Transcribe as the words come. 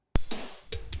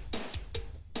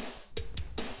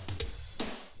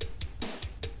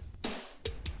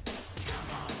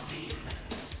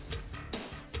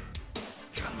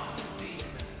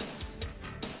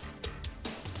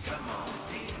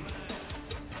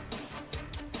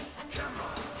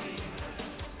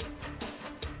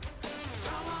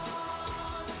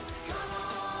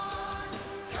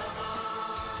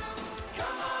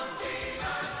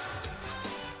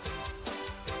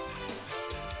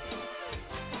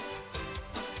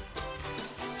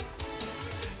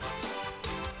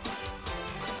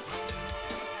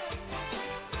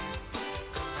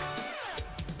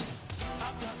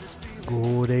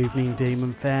Good evening,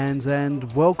 Demon fans, and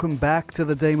welcome back to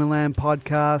the Demonland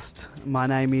podcast. My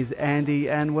name is Andy,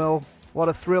 and well, what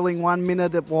a thrilling 1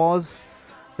 minute it was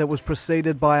that was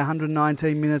preceded by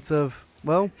 119 minutes of,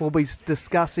 well, we'll be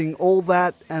discussing all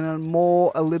that and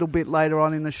more a little bit later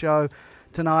on in the show.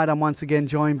 Tonight, I'm once again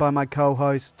joined by my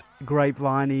co-host,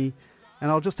 Grapeviney,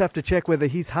 and I'll just have to check whether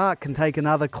his heart can take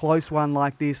another close one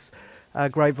like this.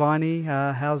 Grapeviney,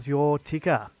 how's your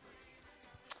ticker?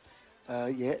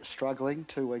 Struggling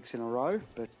 2 weeks in a row,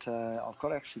 but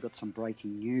I've actually got some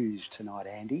breaking news tonight,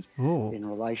 Andy, in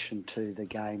relation to the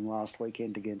game last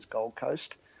weekend against Gold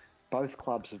Coast. Both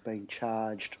clubs have been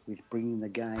charged with bringing the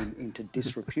game into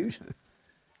disrepute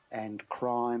and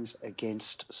crimes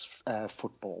against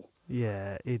football.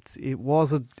 Yeah, it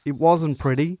wasn't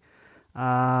pretty.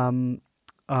 And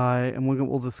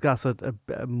we'll discuss it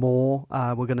more.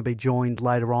 We're going to be joined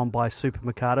later on by Super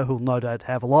Mikado, who'll no doubt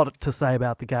have a lot to say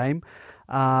about the game.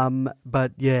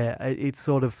 But yeah, it's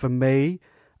sort of for me,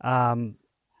 and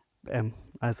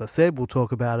as I said, we'll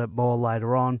talk about it more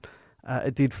later on.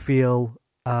 It did feel,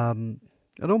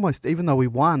 it almost, even though we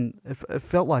won, it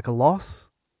felt like a loss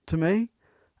to me.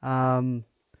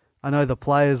 I know the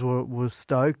players were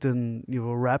stoked and you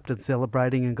were wrapped and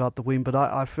celebrating and got the win, but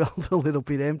I felt a little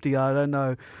bit empty. I don't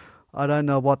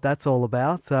know what that's all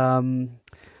about.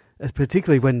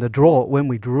 Particularly when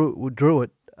we drew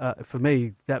it. For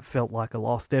me, that felt like a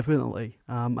loss. Definitely.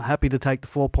 Happy to take the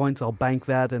 4 points. I'll bank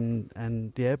that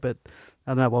and yeah. But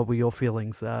I don't know, what were your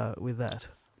feelings with that?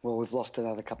 Well, we've lost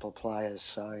another couple of players,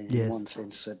 so in one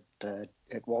sense,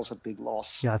 it was a big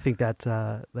loss. Yeah, I think that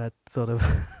sort of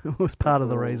was part of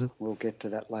the reason. We'll get to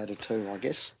that later too, I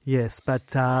guess. Yes,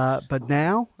 but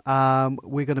now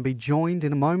we're going to be joined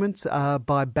in a moment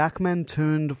by backman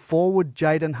turned forward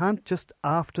Jayden Hunt just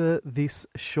after this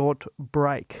short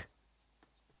break.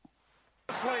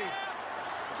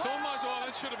 It's almost,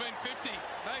 that should have been 50.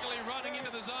 Bagley running into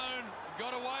the zone,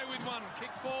 got away with one,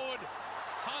 kick forward.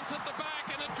 Hunt at the back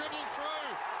and it dribbles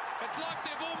through. It's like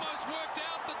they've almost worked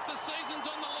out that the season's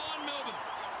on the line, Melbourne.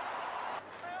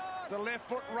 The left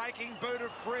foot raking boot of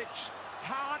Fritsch.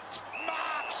 Hunt,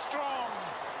 Mark Strong.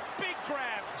 Big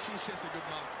grab. She's a good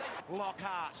mark.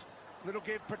 Lockhart. Little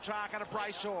give Petrarca to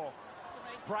Brayshaw.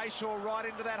 Brayshaw right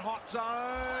into that hot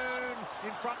zone.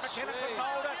 In front, McKenna could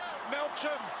hold it.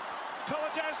 Melcham.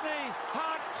 Kolodjasny.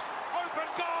 Hunt. Open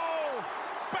goal.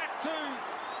 Back to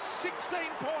 16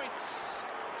 points.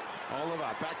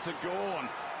 Oliver back to Gawn.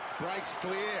 Breaks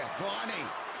clear. Viney.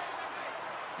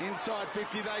 Inside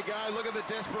 50 they go. Look at the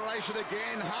desperation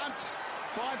again. Hunt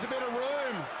finds a bit of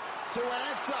room to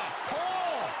answer.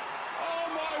 Oh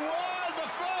my word. The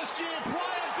first year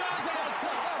player does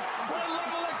answer. We're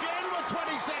level again with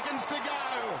 20 seconds to go.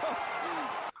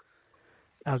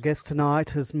 Our guest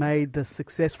tonight has made the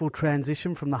successful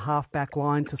transition from the half-back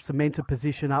line to cement a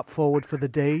position up forward for the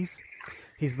D's.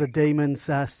 He's the Demons'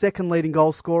 second leading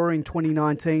goal scorer in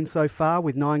 2019 so far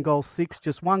with 9 goals 6,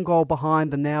 just 1 goal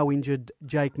behind the now injured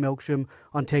Jake Melksham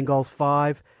on 10 goals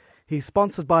 5. He's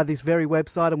sponsored by this very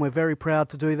website and we're very proud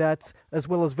to do that, as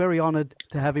well as very honoured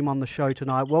to have him on the show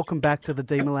tonight. Welcome back to the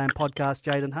Demonland podcast,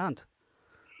 Jayden Hunt.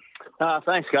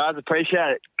 Thanks guys,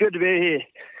 appreciate it. Good to be here.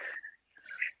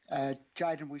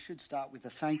 Jayden, we should start with a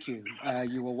thank you.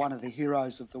 You were one of the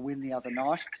heroes of the win the other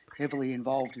night, heavily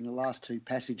involved in the last 2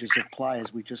 passages of play,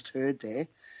 as we just heard there.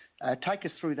 Take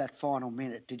us through that final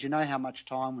minute. Did you know how much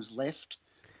time was left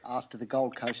after the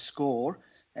Gold Coast score,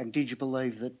 and did you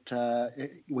believe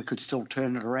that we could still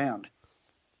turn it around?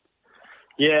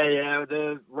 Yeah.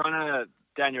 The runner,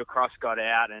 Daniel Cross, got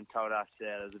out and told us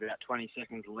there was about 20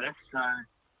 seconds left. So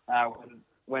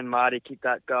when Marty kicked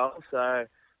that goal, so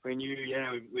we knew,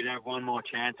 we'd have one more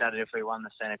chance at it if we won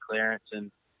the centre clearance.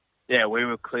 And, yeah, we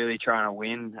were clearly trying to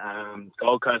win.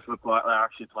 Gold Coast looked like they were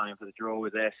actually playing for the draw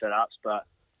with their setups. But,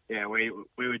 yeah, we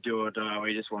would do or die.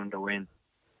 We just wanted to win.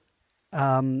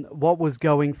 What was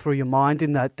going through your mind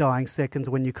in that dying seconds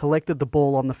when you collected the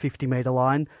ball on the 50-metre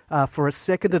line? For a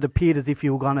second, it appeared as if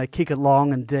you were going to kick it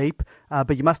long and deep,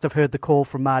 but you must have heard the call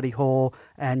from Marty Hall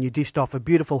and you dished off a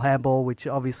beautiful handball, which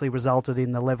obviously resulted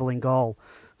in the levelling goal.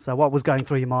 So what was going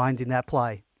through your mind in that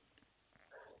play?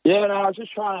 Yeah, I was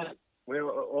just trying to... We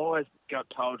always got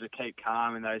told to keep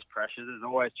calm in those pressures. There's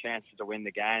always chances to win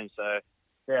the game. So,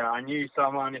 yeah, I knew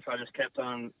someone, if I just kept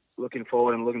on looking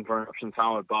forward and looking for an option,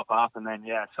 someone would bop up. And then,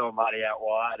 I saw Marty out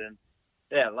wide. And,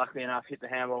 luckily enough, hit the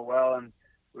handball well. And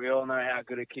we all know how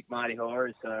good a kick Marty Hall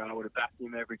is, so I would have backed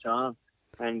him every time.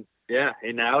 And,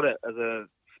 he nailed it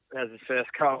as his first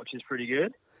goal, which is pretty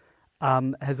good.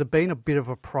 Has it been a bit of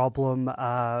a problem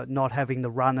not having the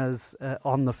runners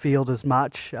on the field as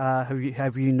much?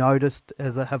 Have you noticed?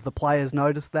 Have the players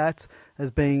noticed that as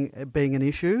being an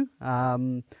issue?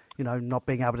 Not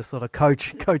being able to sort of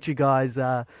coach you guys.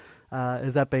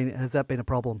 Has that been a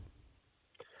problem?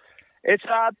 It's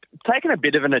taken a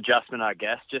bit of an adjustment, I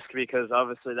guess, just because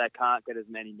obviously they can't get as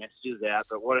many messages out.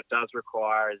 But what it does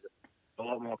require is a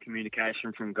lot more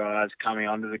communication from guys coming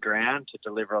onto the ground to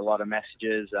deliver a lot of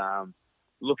messages,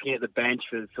 looking at the bench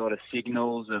for sort of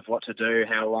signals of what to do,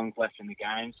 how long's left in the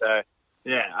game. So,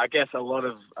 yeah, I guess a lot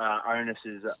of onus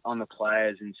is on the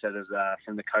players instead of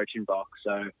from the coaching box.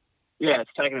 So, yeah,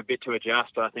 it's taken a bit to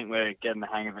adjust, but I think we're getting the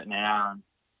hang of it now. And,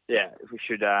 yeah, we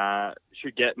should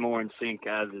get more in sync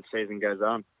as the season goes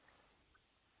on.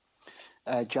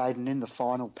 Jayden, in the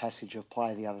final passage of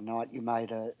play the other night, you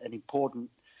made an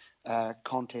important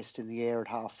contest in the air at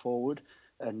half forward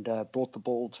and brought the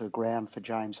ball to ground for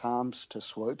James Harmes to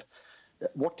swoop.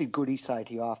 What did Goody say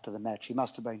to you after the match? He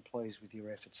must have been pleased with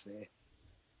your efforts there.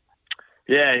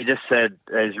 Yeah, he just said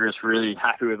he's just really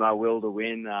happy with my will to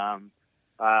win.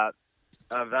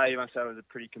 I value myself as a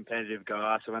pretty competitive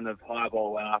guy, so when the high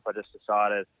ball went up, I just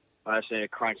decided I just need to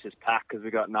crunch this pack because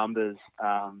we got numbers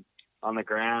on the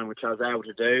ground, which I was able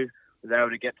to do. I was able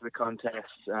to get to the contest,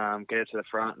 get it to the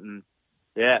front, and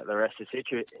yeah, the rest is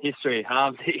history.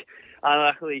 Harmsy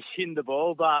unluckily shinned the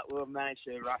ball, but we'll manage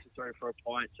to rush it through for a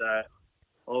point, so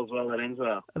all's well that ends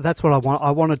well. That's what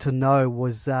I wanted to know,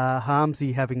 was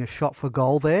Harmsy having a shot for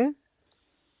goal there?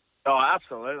 Oh,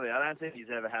 absolutely. I don't think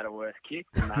he's ever had a worse kick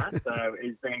than that, so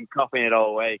he's been copying it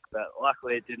all week, but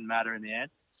luckily it didn't matter in the end.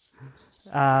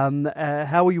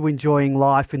 How are you enjoying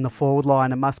life in the forward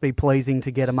line? It must be pleasing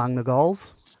to get among the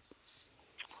goals.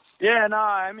 Yeah, no,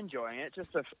 I'm enjoying it.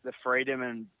 Just the freedom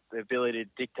and the ability to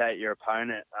dictate your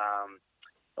opponent.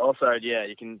 Also, yeah,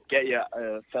 you can get your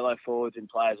fellow forwards in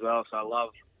play as well. So I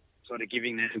love sort of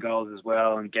giving them goals as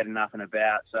well and getting up and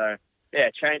about. So,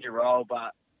 yeah, change your role,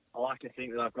 but I like to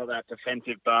think that I've got that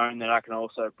defensive bone that I can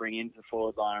also bring into the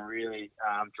forward line and really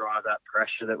drive that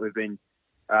pressure that we've been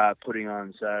putting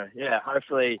on. So, yeah,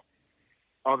 hopefully,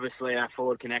 obviously our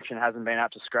forward connection hasn't been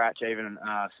up to scratch even,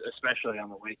 especially on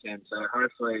the weekend. So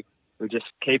hopefully we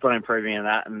just keep on improving in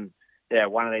that. And, yeah,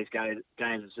 one of these games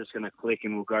is just going to click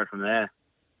and we'll go from there.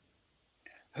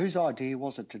 Whose idea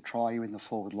was it to try you in the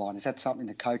forward line? Is that something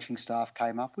the coaching staff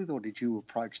came up with, or did you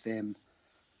approach them?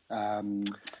 Yeah,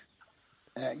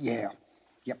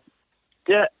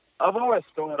 I've always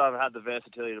thought I've had the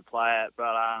versatility to play it,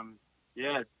 but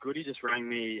yeah, Goody just rang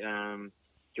me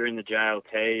during the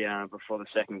JLT before the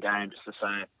second game just to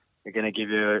say we're going to give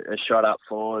you a shot up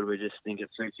forward. We just think it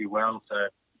suits you well, so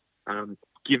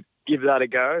give that a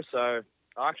go. So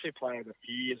I actually played a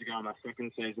few years ago, my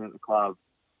second season at the club,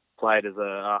 played as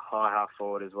a high half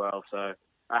forward as well. So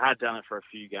I had done it for a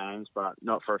few games, but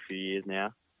not for a few years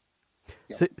now.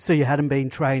 Yep. So you hadn't been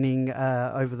training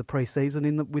over the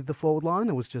pre-season with the forward line?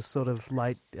 It was just sort of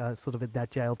late, sort of at that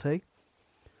JLT?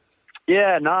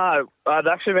 Yeah, no, I'd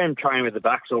actually been training with the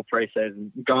backs all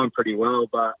pre-season, going pretty well.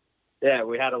 But, yeah,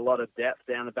 we had a lot of depth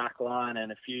down the back line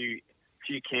and a few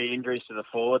key injuries to the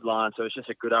forward line. So it's just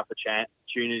a good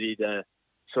opportunity to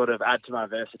sort of add to my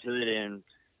versatility. And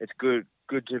it's good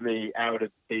to be able to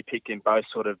be picked in both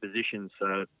sort of positions.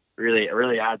 So it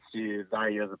really adds to your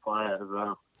value as a player as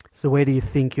well. So where do you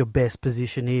think your best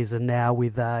position is? And now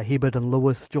with Hibbert and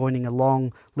Lewis joining a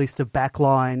long list of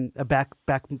backline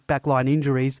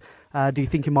injuries, do you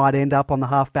think you might end up on the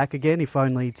half-back again, if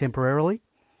only temporarily?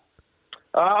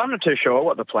 I'm not too sure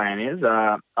what the plan is.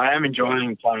 I am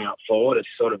enjoying playing up forward. It's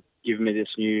sort of given me this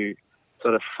new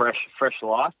sort of fresh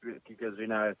life because, you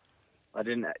know, I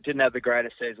didn't have the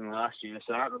greatest season last year.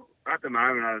 So at the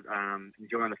moment, I'm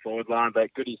enjoying the forward line.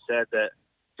 But Goody said that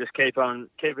just keep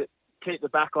the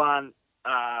back line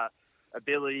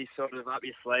ability sort of up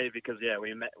your sleeve because, yeah,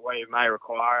 we may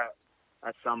require it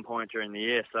at some point during the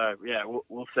year. So, yeah,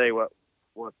 we'll see what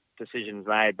decision's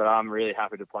made, but I'm really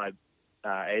happy to play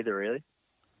either, really.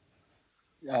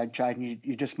 Jayden,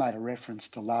 you just made a reference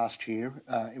to last year.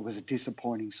 It was a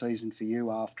disappointing season for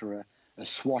you after a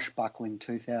swashbuckling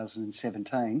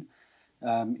 2017.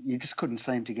 You just couldn't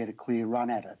seem to get a clear run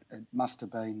at it. It must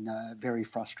have been very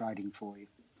frustrating for you.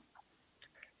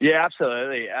 Yeah,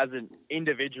 absolutely.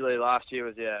 Individually, last year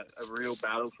was a real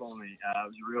battle for me. It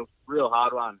was a real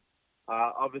hard one.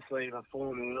 Obviously, my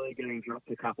form early, getting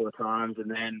dropped a couple of times, and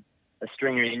then a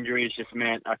string of injuries just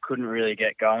meant I couldn't really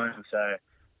get going. So,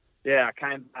 yeah, I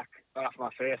came back after my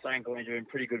first ankle injury in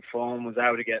pretty good form, was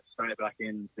able to get straight back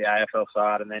in the AFL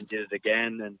side, and then did it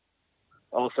again. And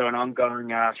also an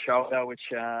ongoing shoulder,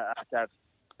 which I had to have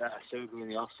Silver in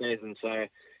the off-season. So,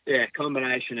 yeah,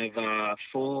 combination of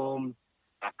form,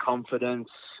 confidence,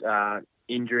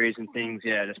 injuries and things,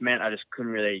 just meant I just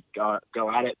couldn't really go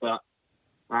at it. But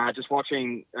just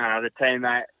watching my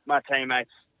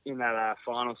teammates in that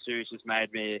final series just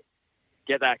made me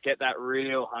get that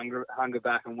real hunger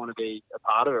back and want to be a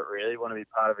part of it, really, want to be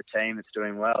part of a team that's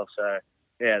doing well. So,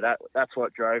 yeah, that's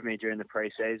what drove me during the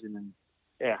pre-season. And,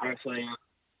 yeah, hopefully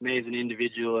me as an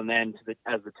individual and then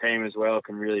as the team as well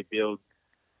can really build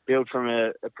from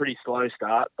a pretty slow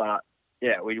start. But,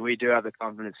 yeah, we do have the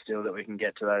confidence still that we can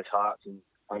get to those heights and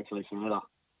hopefully further.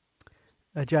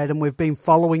 Jayden, we've been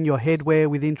following your headwear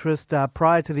with interest.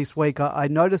 Prior to this week, I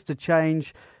noticed a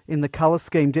change in the colour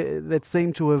scheme that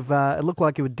seemed to have, it looked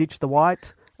like it would ditch the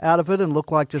white out of it and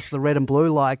look like just the red and blue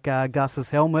like Gus's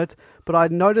helmet. But I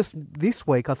noticed this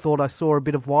week, I thought I saw a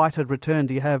bit of white had returned.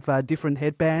 Do you have different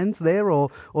headbands there or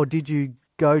did you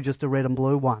go just a red and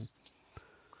blue one?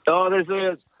 Oh, there's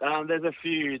a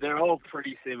few. They're all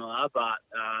pretty similar, but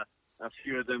a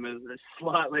few of them are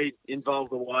slightly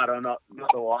involve the white or not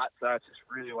the white. So it's just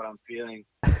really what I'm feeling.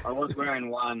 I was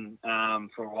wearing one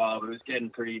for a while, but it was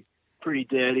getting pretty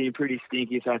dirty and pretty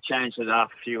stinky. So I changed it up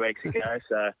a few weeks ago.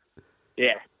 So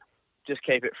yeah, just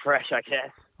keep it fresh, I guess.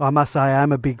 I must say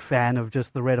I'm a big fan of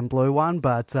just the red and blue one,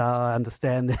 but I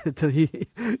understand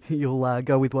that you'll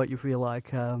go with what you feel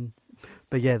like.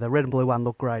 But yeah, the red and blue one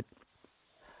looked great.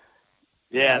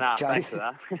 Yeah, thanks for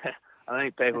that. I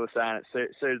think people were saying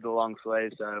it suited the long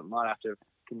sleeve, so I might have to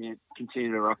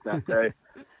continue to rock that too.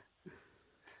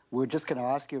 We're just going to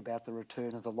ask you about the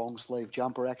return of the long sleeve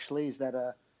jumper. Actually, is that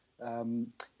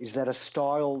a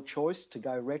style choice to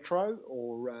go retro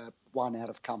or one out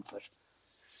of comfort?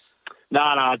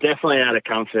 No, definitely out of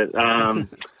comfort. I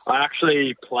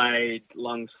actually played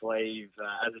long sleeve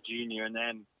as a junior, and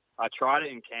then I tried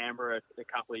it in Canberra a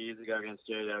couple of years ago against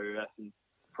GWS, and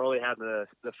probably had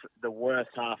the worst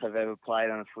half I've ever played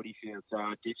on a footy field. So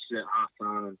I ditched it at half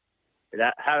time,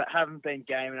 and haven't been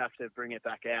game enough to bring it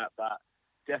back out. But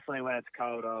definitely when it's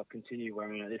cold, I'll continue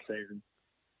wearing it this season.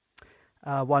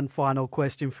 One final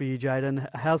question for you, Jayden.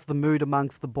 How's the mood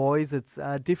amongst the boys? It's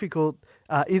difficult.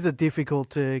 Is it difficult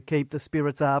to keep the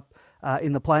spirits up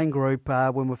in the playing group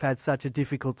when we've had such a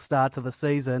difficult start to the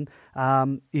season?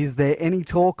 Is there any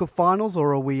talk of finals,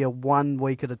 or are we in 1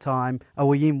 week at a time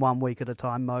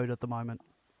mode at the moment?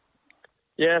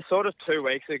 Yeah, sort of 2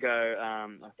 weeks ago.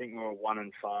 I think we were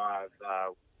 1-5.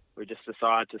 We just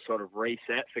decided to sort of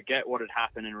reset, forget what had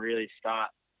happened, and really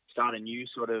start a new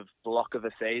sort of block of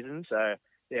a season. So,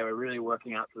 yeah, we're really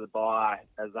working up to the bye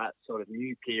as that sort of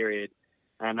new period.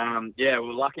 And,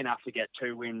 we're lucky enough to get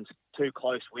 2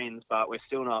 close wins, but we're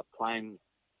still not playing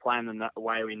them the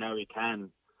way we know we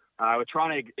can. We're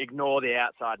trying to ignore the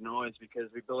outside noise because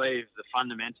we believe the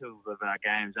fundamentals of our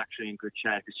game is actually in good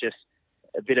shape. It's just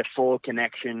a bit of forward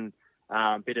connection,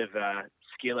 a bit of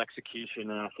skill execution,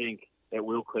 and I think it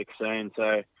will click soon.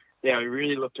 So, yeah, we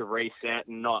really look to reset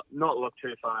and not look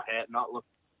too far ahead, not look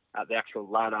at the actual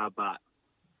ladder, but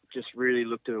just really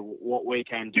look to what we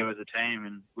can do as a team.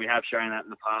 And we have shown that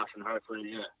in the past, and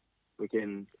hopefully, we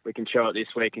can show it this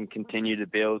week and continue to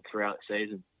build throughout the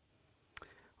season.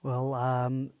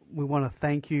 Well, we want to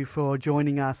thank you for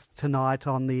joining us tonight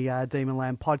on the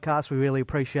Demonland podcast. We really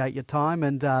appreciate your time,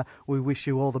 and we wish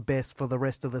you all the best for the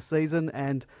rest of the season.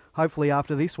 And hopefully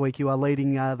after this week, you are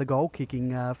leading the goal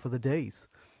kicking for the D's.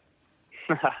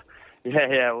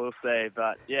 Yeah, we'll see.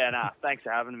 But, thanks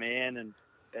for having me in, and,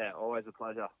 always a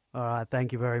pleasure. All right,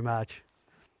 thank you very much.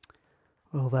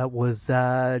 Well, that was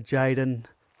Jayden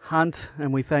Hunt,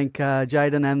 and we thank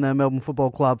Jayden and the Melbourne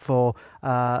Football Club for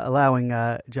allowing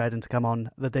Jayden to come on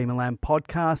the Demonland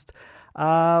podcast.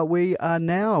 We are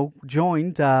now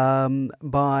joined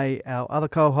by our other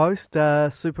co-host,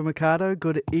 Super Mercado.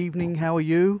 Good evening, how are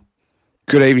you?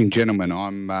 Good evening, gentlemen.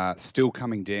 I'm still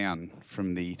coming down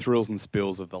from the thrills and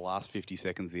spills of the last 50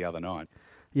 seconds the other night.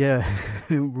 Yeah,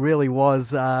 it really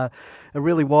was. A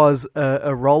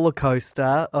roller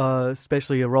coaster,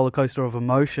 especially a roller coaster of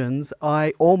emotions.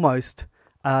 I almost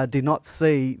did not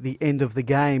see the end of the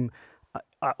game.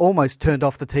 I almost turned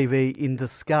off the TV in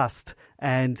disgust.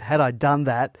 And had I done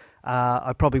that,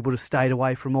 I probably would have stayed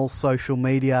away from all social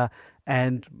media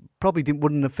and probably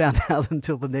wouldn't have found out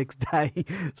until the next day.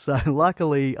 So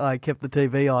luckily, I kept the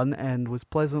TV on and was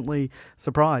pleasantly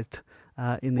surprised.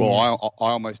 In the end. I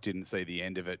almost didn't see the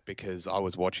end of it because I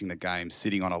was watching the game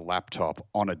sitting on a laptop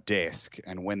on a desk,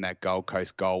 and when that Gold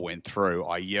Coast goal went through,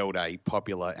 I yelled a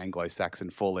popular Anglo-Saxon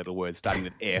four-letter word starting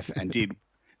with F and did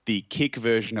the kick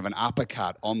version of an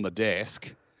uppercut on the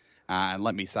desk, And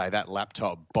let me say, that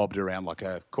laptop bobbed around like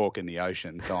a cork in the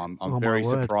ocean. So I'm Oh, my very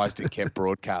word. surprised it kept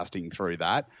broadcasting through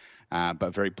that,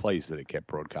 but very pleased that it kept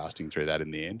broadcasting through that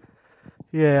in the end.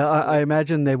 Yeah, I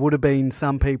imagine there would have been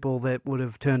some people that would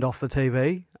have turned off the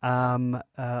TV.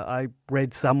 I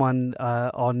read someone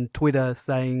on Twitter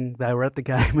saying they were at the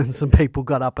game and some people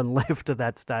got up and left at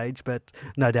that stage, but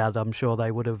no doubt I'm sure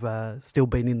they would have still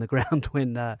been in the ground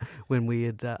when we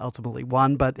had ultimately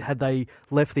won. But had they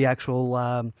left the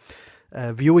actual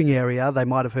viewing area, they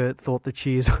might have thought the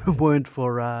cheers weren't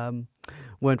for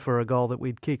a goal that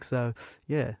we'd kicked. So,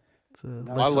 yeah.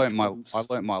 I learnt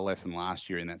my lesson last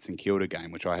year in that St Kilda game,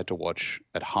 which I had to watch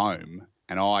at home,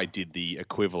 and I did the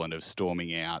equivalent of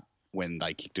storming out when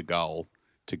they kicked a goal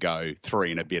to go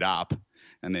 3 and a bit up,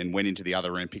 and then went into the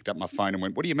other room, picked up my phone and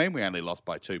went, "What do you mean we only lost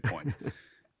by 2 points?"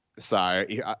 So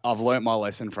I've learnt my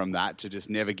lesson from that to just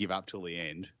never give up till the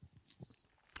end.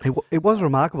 It was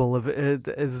remarkable.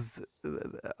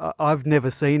 I've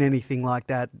never seen anything like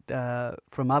that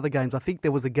from other games. I think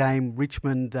there was a game,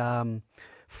 Richmond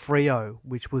Freo,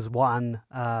 which was won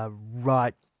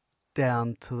right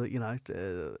down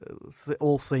to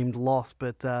all seemed lost.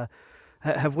 But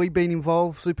have we been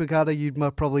involved, Supercarter? You'd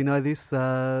probably know this.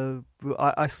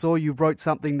 I saw you wrote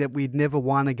something that we'd never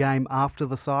won a game after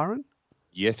the siren.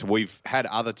 Yes, we've had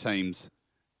other teams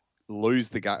lose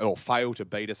the game or fail to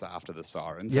beat us after the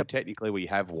siren. So technically we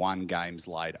have won games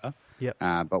later. Yep.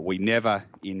 But we never,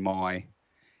 in my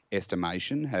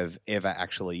estimation, have ever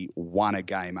actually won a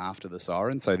game after the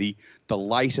siren. So the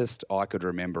latest I could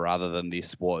remember other than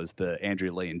this was the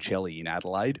Andrew Leoncelli in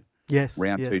Adelaide. Yes.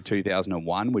 Round 2,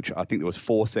 2001, which I think there was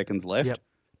 4 seconds left. Yep.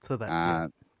 So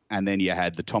that. And then you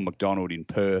had the Tom McDonald in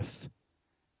Perth,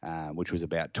 which was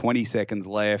about 20 seconds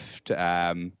left.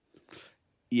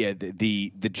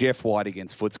 The Jeff White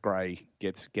against Footscray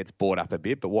gets brought up a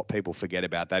bit, but what people forget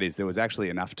about that is there was actually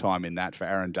enough time in that for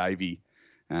Aaron Davey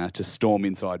to storm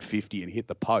inside 50 and hit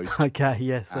the post. Okay,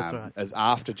 yes, that's right. As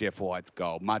after Jeff White's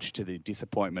goal, much to the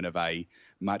disappointment of a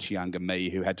much younger me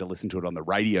who had to listen to it on the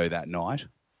radio that night,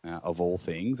 of all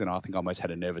things, and I think I almost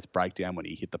had a nervous breakdown when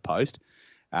he hit the post.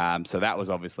 So that was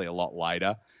obviously a lot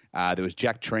later. There was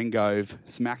Jack Trengove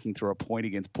smacking through a point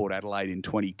against Port Adelaide in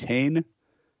 2010.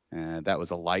 That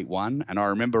was a late one. And I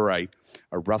remember a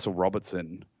Russell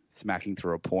Robertson smacking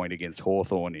through a point against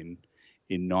Hawthorn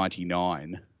in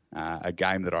 99, a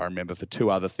game that I remember for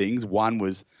 2 other things. One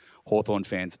was Hawthorn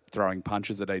fans throwing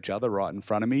punches at each other right in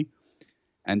front of me,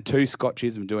 and 2, Scott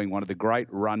Chisholm doing one of the great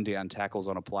run-down tackles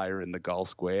on a player in the goal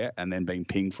square and then being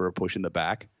pinged for a push in the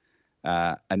back.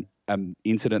 An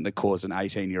incident that caused an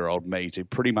 18-year-old me to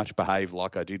pretty much behave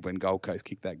like I did when Gold Coast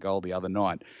kicked that goal the other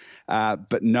night.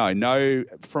 But no,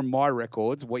 from my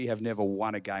records, we have never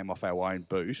won a game off our own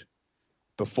boot.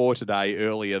 Before today,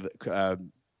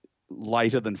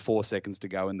 later than 4 seconds to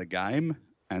go in the game,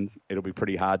 and it'll be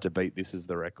pretty hard to beat this as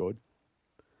the record.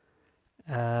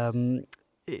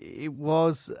 It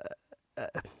was...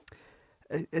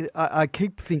 I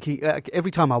keep thinking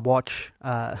every time I watch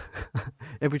the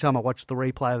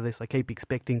replay of this, I keep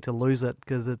expecting to lose it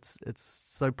because it's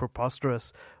so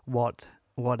preposterous what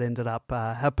ended up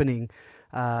happening.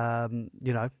 Having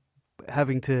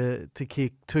to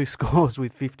kick 2 scores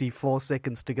with 54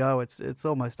 seconds to go, it's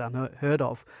almost unheard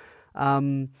of.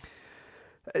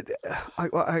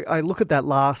 I look at the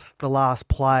last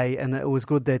play, and it was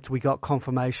good that we got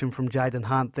confirmation from Jaden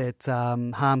Hunt that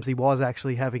Harmsy was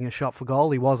actually having a shot for goal.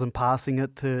 He wasn't passing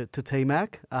it to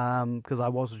T-Mac because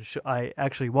I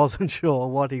actually wasn't sure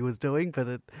what he was doing.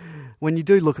 But when you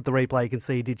do look at the replay, you can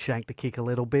see he did shank the kick a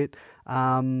little bit.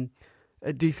 Do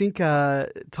you think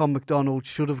Tom McDonald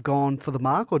should have gone for the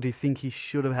mark, or do you think he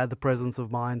should have had the presence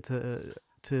of mind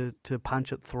to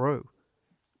punch it through?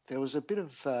 There was a bit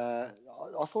of,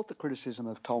 I thought the criticism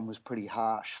of Tom was pretty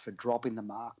harsh for dropping the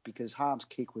mark because Harm's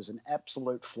kick was an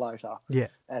absolute floater,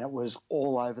 and it was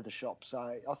all over the shop. So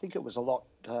I think it was a lot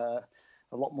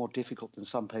more difficult than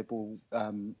some people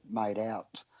made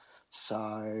out.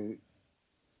 So,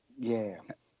 yeah.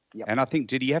 Yep. And I think,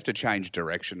 did he have to change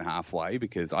direction halfway?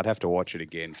 Because I'd have to watch it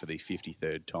again for the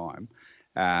 53rd time.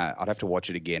 I'd have to watch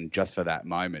it again just for that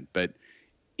moment. But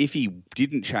if he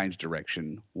didn't change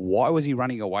direction, why was he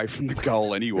running away from the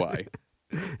goal anyway?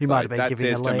 He might have been giving a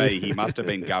lead. That says to me he must have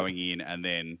been going in and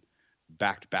then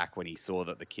backed back when he saw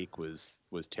that the kick was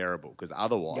terrible. Because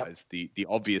otherwise, the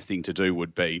obvious thing to do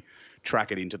would be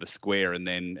track it into the square and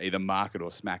then either mark it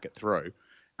or smack it through.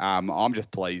 I'm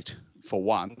just pleased for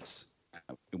once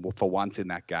in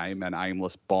that game, an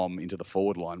aimless bomb into the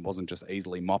forward line wasn't just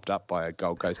easily mopped up by a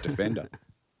Gold Coast defender.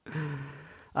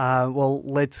 Well,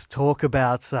 let's talk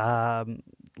about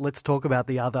let's talk about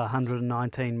the other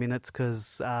 119 minutes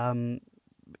because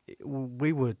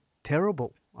we were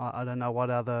terrible. I don't know what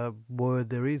other word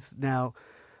there is. Now,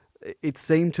 it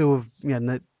seemed to have, I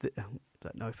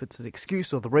don't know if it's an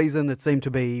excuse or the reason, it seemed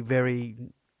to be very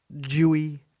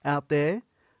dewy out there.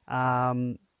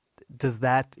 Does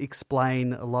that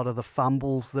explain a lot of the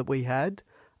fumbles that we had?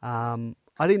 I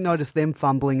didn't notice them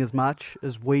fumbling as much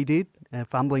as we did,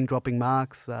 fumbling, dropping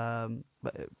marks.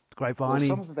 Grapevine.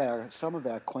 Well, some of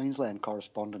our Queensland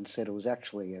correspondents said it was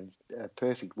actually a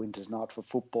perfect winter's night for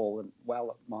football, and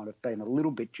while it might have been a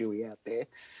little bit dewy out there,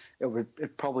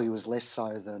 it probably was less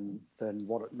so than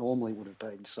what it normally would have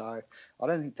been. So I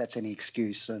don't think that's any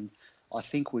excuse, and I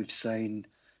think we've seen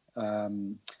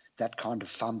that kind of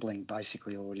fumbling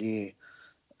basically all year.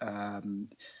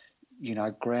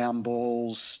 Ground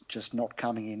balls just not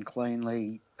coming in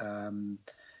cleanly.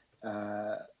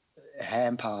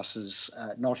 Hand passes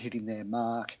not hitting their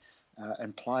mark,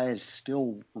 and players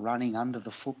still running under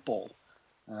the football,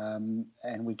 and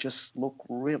we just look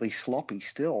really sloppy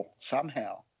still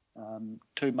somehow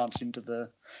 2 months into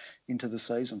the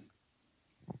season.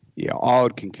 Yeah, I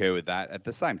would concur with that. At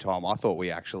the same time, I thought we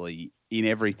actually, in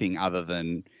everything other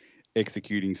than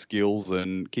executing skills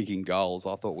and kicking goals,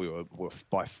 I thought we were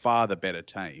by far the better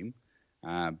team.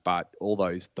 But all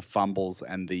the fumbles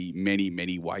and the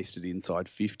many wasted inside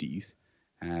 50s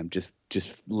just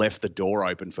left the door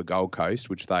open for Gold Coast,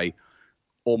 which they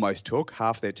almost took.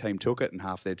 Half their team took it and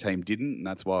half their team didn't, and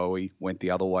that's why we went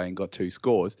the other way and got 2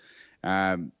 scores.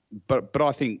 But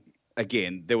I think,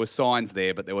 again, there were signs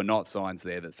there, but there were not signs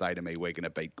there that say to me we're going to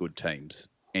beat good teams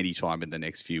anytime in the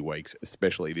next few weeks,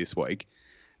 especially this week.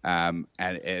 And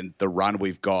the run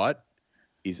we've got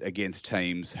is against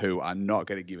teams who are not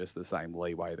going to give us the same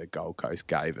leeway that Gold Coast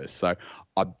gave us. So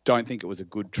I don't think it was a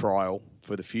good trial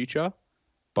for the future,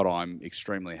 but I'm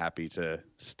extremely happy to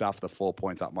stuff the 4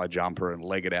 points up my jumper and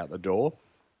leg it out the door,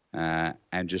 and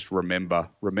just remember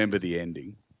the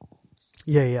ending.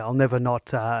 Yeah, I'll never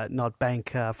not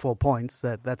bank 4 points.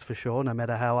 That's for sure. No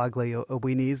matter how ugly a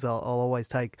win is, I'll always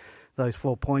take those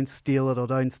 4 points. Steal it or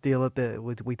don't steal it,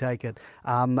 we take it.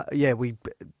 We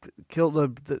killed the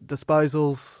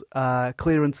disposals,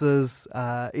 clearances,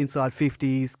 inside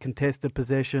 50s, contested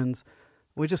possessions.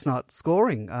 We're just not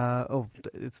scoring.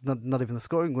 It's not even the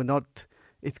scoring.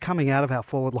 It's coming out of our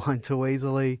forward line too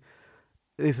easily.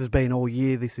 This has been all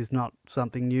year. This is not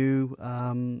something new.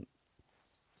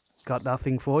 Got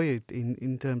nothing for you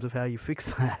in terms of how you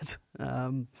fix that.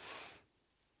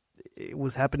 It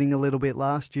was happening a little bit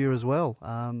last year as well,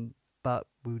 but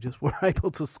we just were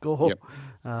able to score. Yep.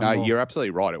 No, you're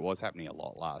absolutely right. It was happening a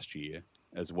lot last year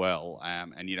as well.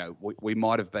 And we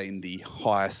might have been the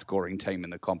highest scoring team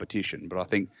in the competition, but I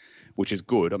think, which is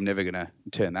good. I'm never going to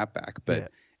turn that back.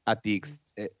 But at the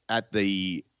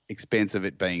expense of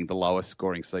it being the lowest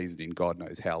scoring season in God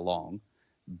knows how long,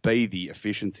 be the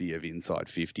efficiency of inside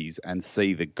 50s and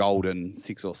see the golden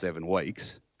 6 or 7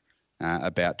 weeks,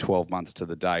 about 12 months to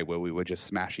the day, where we were just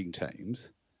smashing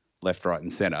teams left, right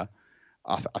and centre.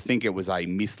 I think it was a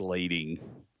misleading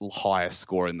highest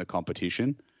score in the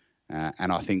competition.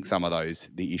 And I think some of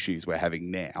the issues we're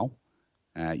having now,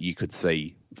 you could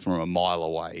see from a mile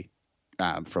away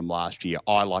from last year.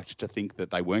 I liked to think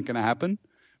that they weren't going to happen,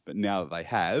 but now that they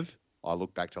have, I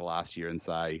look back to last year and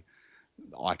say,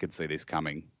 I could see this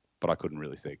coming, but I couldn't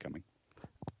really see it coming.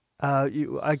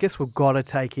 I guess we've got to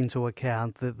take into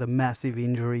account the massive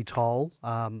injury toll,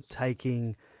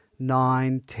 taking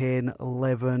 9, 10,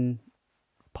 11,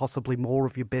 possibly more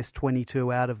of your best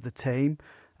 22 out of the team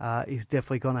is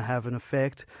definitely going to have an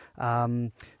effect.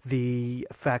 The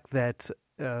fact that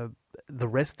the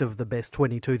rest of the best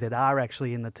 22 that are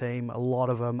actually in the team, a lot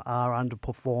of them are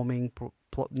underperforming,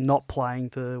 not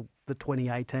playing to the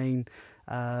 2018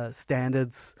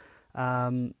 standards.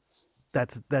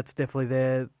 That's definitely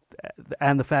there.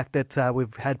 And the fact that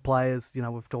we've had players,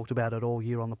 we've talked about it all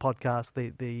year on the podcast,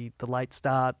 the late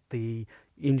start, the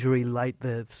injury late,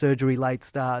 the surgery late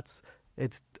starts,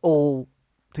 it's all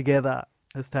together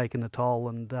has taken a toll.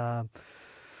 And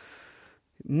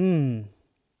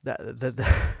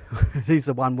these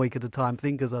are 1 week at a time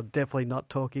thing, because I'm definitely not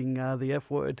talking the F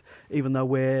word, even though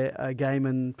we're a game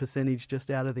and percentage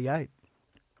just out of the 8.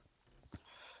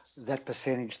 That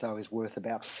percentage, though, is worth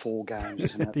about 4 games,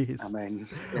 isn't it? It is. I mean,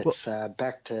 it's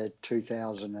back to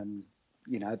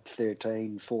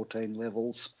 2013, 14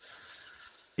 levels.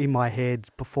 In my head,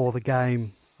 before the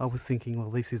game, I was thinking,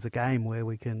 well, this is a game where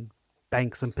we can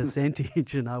bank some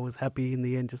percentage, and I was happy in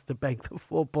the end just to bank the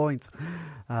 4 points.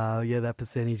 That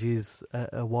percentage is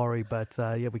a worry, but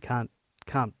we can't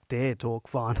dare talk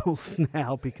finals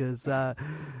now because,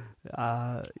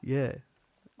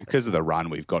 because of the run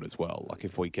we've got as well. Like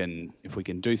if we can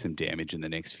do some damage in the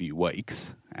next few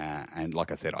weeks, and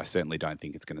like I said, I certainly don't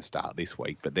think it's going to start this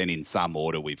week. But then in some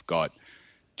order, we've got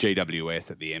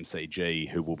GWS at the MCG,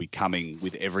 who will be coming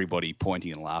with everybody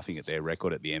pointing and laughing at their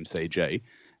record at the MCG.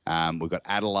 We've got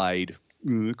Adelaide,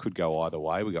 could go either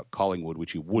way. We've got Collingwood,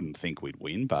 which you wouldn't think we'd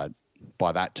win, but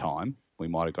by that time we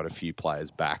might have got a few players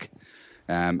back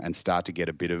and start to get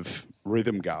a bit of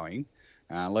rhythm going.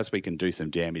 Unless we can do some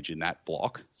damage in that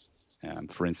block.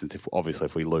 For instance,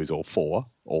 if we lose all four,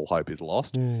 all hope is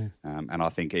lost. And I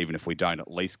think even if we don't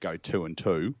at least go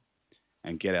 2-2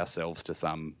 and get ourselves to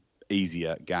some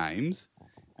easier games,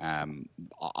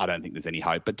 I don't think there's any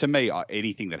hope. But to me,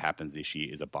 anything that happens this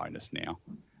year is a bonus now.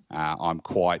 I'm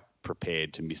quite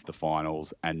prepared to miss the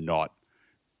finals and not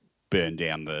burn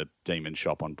down the demon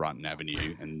shop on Brunton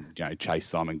Avenue and chase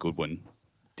Simon Goodwin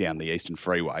down the Eastern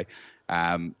Freeway.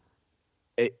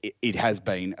 It has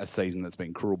been a season that's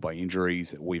been cruel by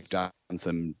injuries. We've done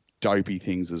some dopey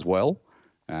things as well.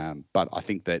 But I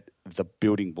think that the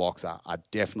building blocks are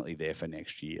definitely there for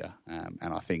next year. And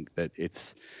I think that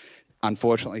it's,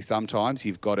 unfortunately, sometimes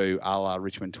you've got to, a la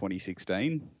Richmond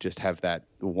 2016, just have that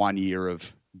 1 year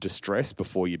of distress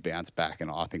before you bounce back.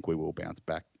 And I think we will bounce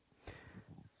back.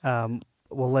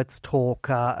 Well, let's talk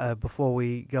before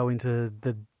we go into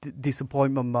the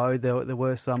disappointment mode. There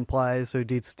were some players who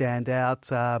did stand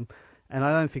out, and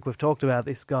I don't think we've talked about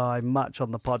this guy much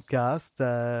on the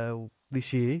podcast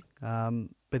this year,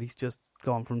 but he's just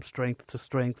gone from strength to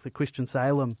strength. Christian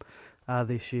Salem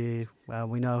this year,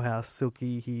 we know how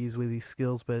silky he is with his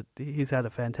skills, but he's had a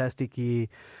fantastic year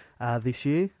this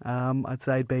year. I'd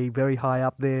say he'd be very high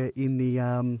up there in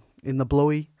the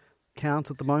Bluey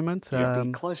count at the moment. He'd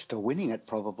be close to winning it,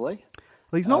 probably.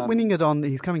 Well, he's not winning it on.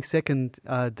 He's coming second,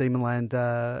 Demonland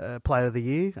Player of the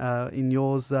Year in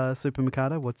yours, Super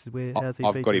Mikado. How's he?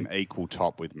 I've got him equal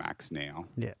top with Max now.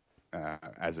 Yeah.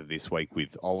 As of this week,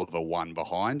 with Oliver one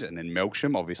behind, and then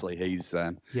Melksham. Obviously, he's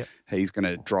going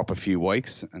to drop a few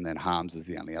weeks, and then Harms is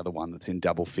the only other one that's in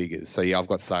double figures. So yeah, I've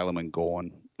got Salem and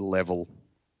Gawn level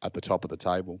at the top of the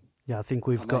table. Yeah, I think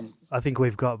we've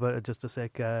got. But just a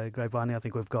sec, Grapevine. I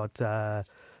think we've got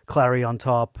Clary on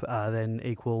top, then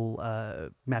equal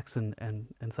Max and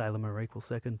Salem are equal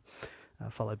second,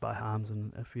 followed by Harms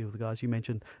and a few of the guys you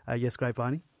mentioned. Yes,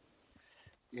 Grapevine.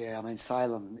 Yeah, I mean,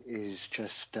 Salem is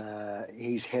just,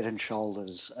 he's head and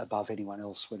shoulders above anyone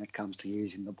else when it comes to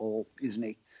using the ball, isn't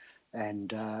he?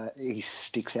 And he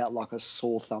sticks out like a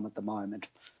sore thumb at the moment,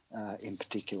 in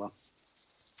particular.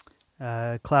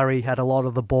 Clary had a lot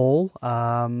of the ball.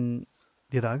 I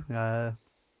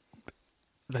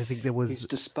think there was... His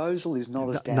disposal is not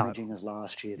as damaging as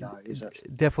last year, though, is it?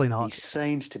 Definitely not. He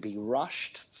seems to be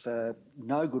rushed for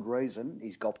no good reason.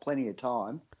 He's got plenty of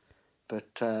time,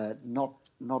 but not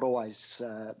always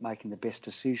making the best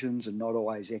decisions and not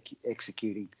always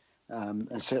executing,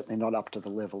 and certainly not up to the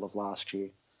level of last year.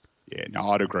 Yeah,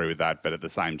 no, I'd agree with that. But at the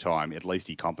same time, at least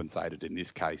he compensated in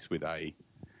this case with a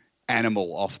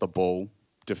animal off the ball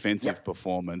defensive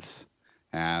performance,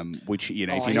 which if you're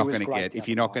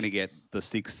not going to get the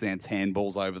 6 cents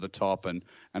handballs over the top and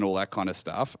all that kind of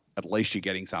stuff, at least you're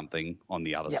getting something on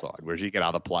the other side. Whereas you get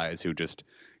other players who just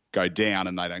go down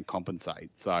and they don't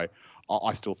compensate. So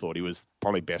I still thought he was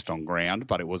probably best on ground,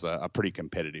 but it was a pretty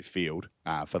competitive field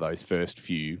for those first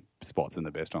few spots in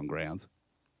the best on grounds.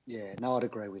 Yeah, no, I'd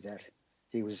agree with that.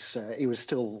 He was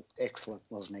still excellent,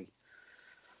 wasn't he?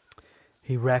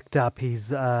 He racked up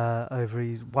his over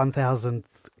his 1,000th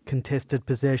contested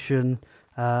possession.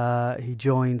 He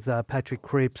joins Patrick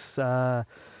Cripps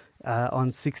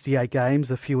on 68 games,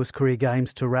 the fewest career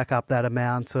games to rack up that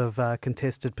amount of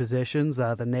contested possessions.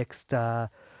 The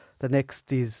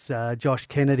next is Josh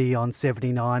Kennedy on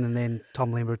 79, and then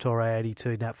Tom Limberatore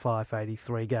 82, Nat Fyfe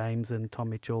 83 games, and Tom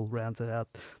Mitchell rounds it out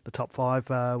the top five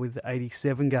with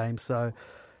 87 games. So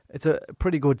it's a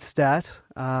pretty good stat.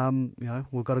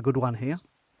 We've got a good one here.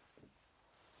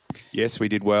 Yes, we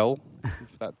did well.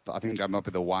 I think that might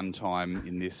be the one time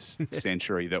in this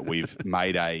century that we've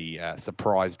made a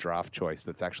surprise draft choice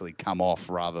that's actually come off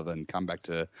rather than come back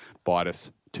to bite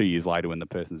us 2 years later when the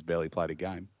person's barely played a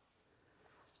game.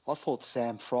 I thought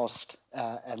Sam Frost,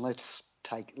 and let's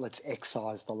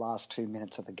excise the last 2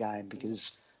 minutes of the game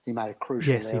because he made a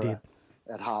crucial error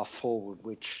at half forward,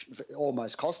 which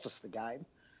almost cost us the game.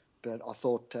 But I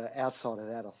thought outside of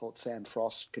that, I thought Sam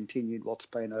Frost continued what's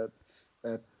been a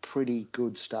pretty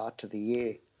good start to the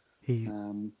year.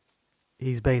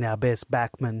 He's been our best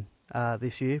backman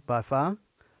this year by far.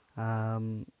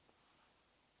 I'd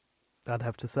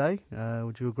have to say.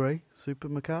 Would you agree, Super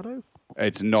Mikado?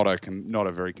 It's not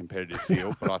a very competitive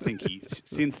field, but I think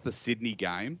since the Sydney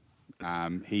game,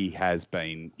 He has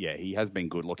been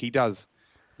good. Look, he does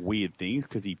weird things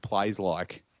because he plays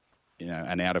like,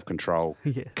 an out-of-control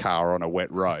car on a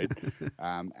wet road.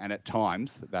 And at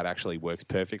times, that actually works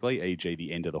perfectly, e.g.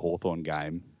 the end of the Hawthorn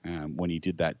game when he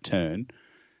did that turn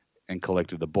and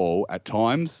collected the ball. At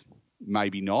times,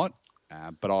 maybe not,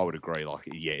 but I would agree.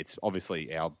 It's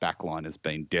obviously our backline has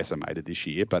been decimated this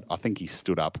year, but I think he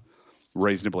stood up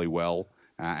reasonably well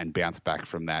and bounced back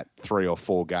from that 3 or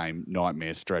 4 game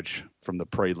nightmare stretch from the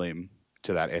prelim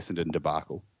to that Essendon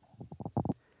debacle.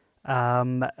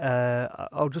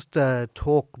 I'll just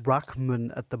talk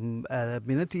Ruckman at the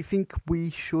minute. Do you think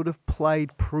we should have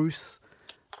played Bruce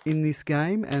in this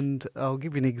game? And I'll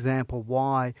give you an example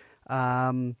why.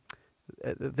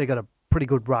 They got a pretty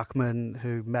good Ruckman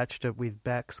who matched it with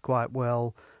backs quite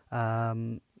well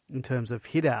in terms of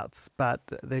hit-outs, but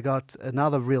they got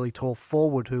another really tall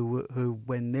forward who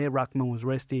when their Ruckman was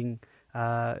resting,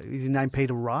 is his name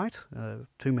Peter Wright,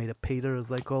 2-metre Peter as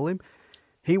they call him.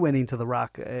 He went into the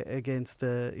ruck against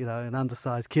an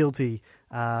undersized Kilty,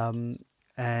 and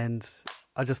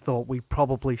I just thought we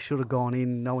probably should have gone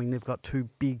in knowing they've got two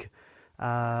big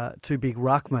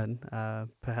ruckmen,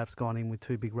 perhaps gone in with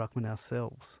 2 big ruckmen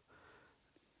ourselves.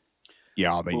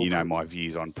 Yeah, I mean, my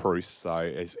views on Bruce. So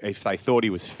if they thought he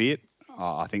was fit,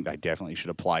 I think they definitely should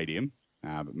have played him.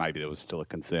 But maybe there was still a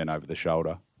concern over the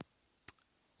shoulder.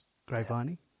 Greg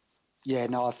Viney? Yeah,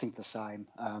 no, I think the same.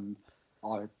 I'm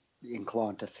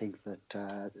inclined to think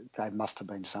that there must have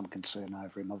been some concern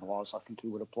over him. Otherwise, I think he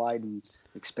would have played and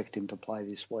expect him to play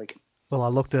this week. Well, I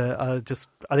looked at I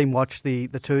didn't watch the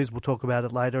twos. We'll talk about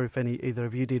it later if either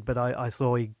of you did. But I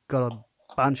saw he got a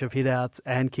bunch of hit-outs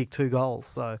and kicked 2 goals.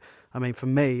 So, I mean, for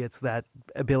me, it's that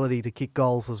ability to kick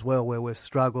goals as well, where we've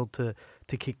struggled to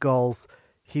kick goals.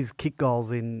 His kick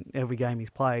goals in every game he's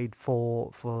played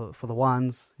for the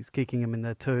ones, he's kicking them in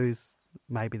the twos.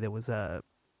 Maybe there was a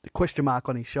question mark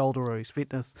on his shoulder or his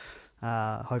fitness.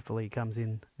 Hopefully he comes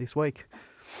in this week.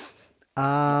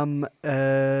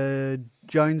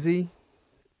 Jonesy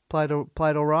played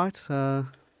all right.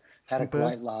 Had a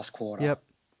great last quarter. Yep.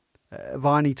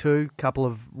 Viney too, couple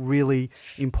of really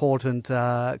important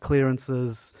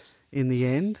clearances in the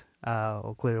end.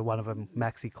 One of them,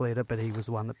 Maxi cleared it, but he was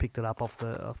the one that picked it up off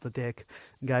the deck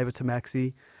and gave it to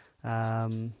Maxi.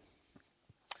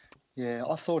 Yeah,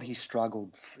 I thought he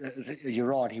struggled. You're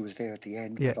right, he was there at the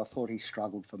end, but I thought he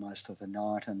struggled for most of the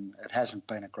night, and it hasn't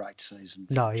been a great season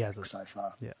for he Jack hasn't so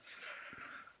far. Yeah,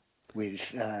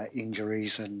 with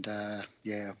injuries and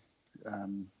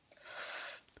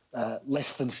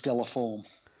less than stellar form.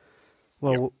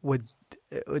 Well, we're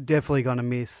definitely going to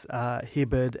miss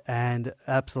Hibberd and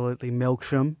absolutely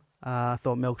Melksham. I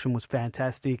thought Melksham was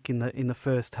fantastic in the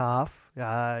first half.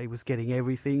 He was getting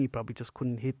everything. He probably just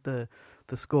couldn't hit the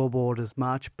scoreboard as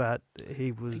much, but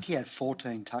he was... I think he had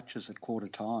 14 touches at quarter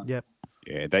time. Yep.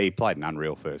 Yeah, they played an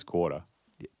unreal first quarter.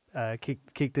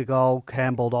 Kicked a goal,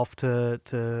 handballed off to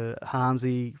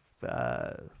Harmsy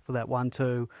for that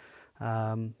 1-2,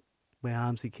 where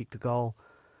Harmsy kicked a goal.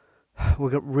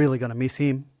 We're really going to miss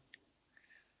him.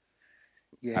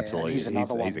 Yeah, absolutely. He's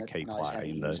a key player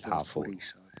in the half forward.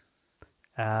 So.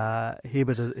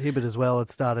 Hibberd as well had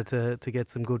started to get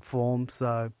some good form.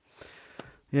 So,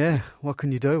 yeah, what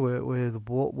can you do? We're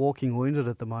walking wounded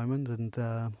at the moment, and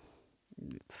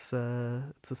it's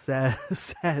a sad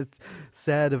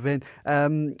event.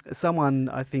 Someone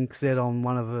I think said on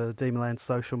one of Demonland's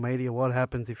social media, "What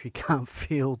happens if you can't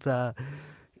field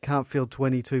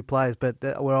 22 players?" But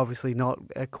we're obviously not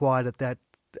quite at that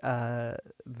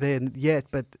then yet.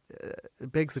 But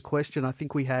it begs the question. I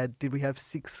think did we have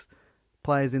 6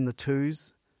 players in the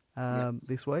twos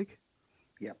this week?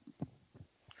 Yep.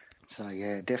 So,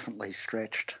 yeah, definitely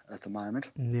stretched at the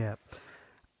moment. Yeah.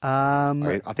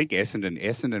 I think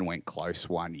Essendon went close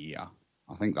one year.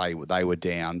 I think they were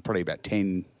down probably about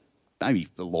 10, maybe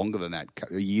longer than that,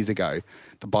 years ago.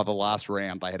 But by the last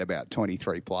round, they had about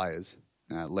 23 players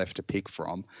left to pick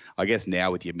from. I guess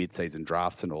now with your mid-season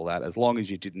drafts and all that, as long as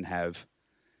you didn't have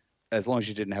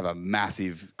a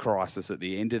massive crisis at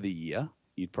the end of the year,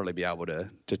 you'd probably be able to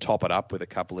top it up with a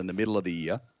couple in the middle of the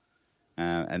year.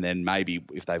 And then maybe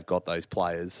if they've got those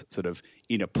players sort of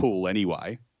in a pool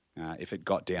anyway, if it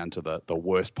got down to the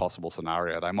worst possible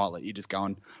scenario, they might let you just go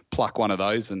and pluck one of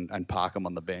those and park them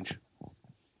on the bench.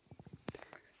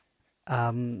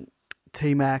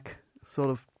 T-Mac sort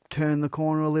of turned the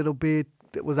corner a little bit.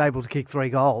 It was able to kick 3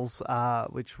 goals,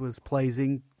 which was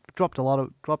pleasing. Dropped a lot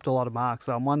of marks.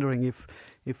 So I'm wondering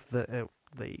if the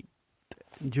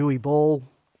Dewey ball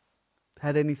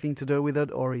had anything to do with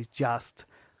it, or he's just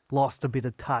lost a bit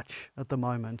of touch at the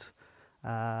moment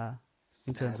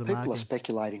in terms of people marking. are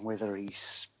speculating whether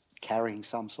he's carrying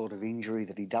some sort of injury,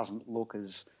 that he doesn't look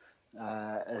as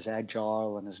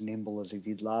agile and as nimble as he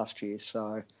did last year.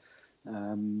 So,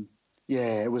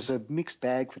 it was a mixed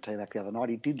bag for T-Mac the other night.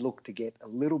 He did look to get a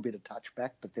little bit of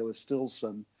touchback, but there was still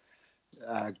some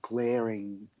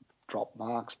glaring drop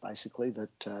marks, basically,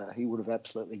 that he would have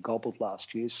absolutely gobbled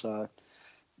last year. So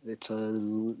it's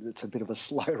a bit of a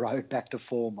slow road back to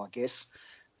form, I guess.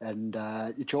 And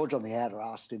George on the outer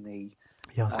asked in the...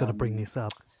 Yeah, I was going to bring this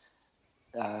up.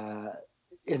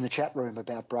 In the chat room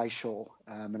about Brayshaw,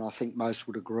 and I think most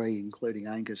would agree, including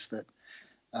Angus, that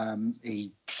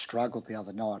he struggled the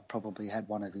other night, probably had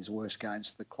one of his worst games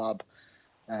for the club.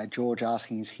 George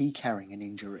asking, is he carrying an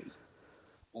injury,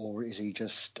 or is he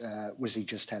just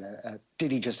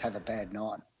did he just have a bad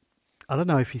night? I don't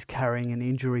know if he's carrying an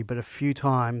injury, but a few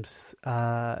times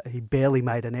he barely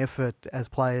made an effort as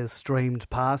players streamed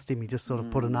past him. He just sort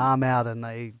of put an arm out, and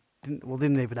they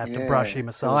didn't even have to brush him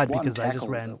aside because they just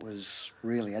ran. It was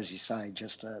really, as you say,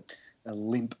 just a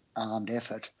limp-armed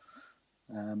effort.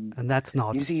 And that's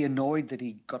not... Is he annoyed that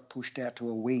he got pushed out to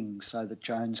a wing so that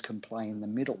Jones can play in the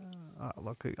middle?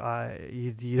 Look, you'd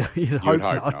hope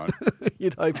not.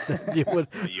 You'd hope that you would.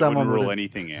 Someone wouldn't rule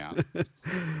anything out.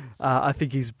 I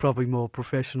think he's probably more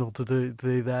professional to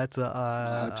do that.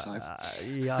 I hope so.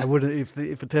 Yeah, I wouldn't.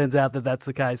 If it turns out that that's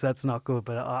the case, that's not good.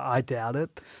 But I doubt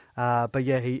it. But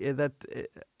yeah,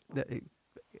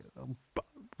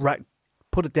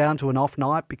 put it down to an off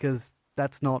night, because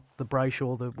that's not the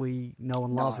Brayshaw that we know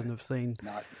and love and have seen.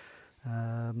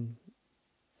 No.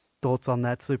 Thoughts on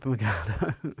that, Super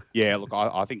Mercado? Yeah, look,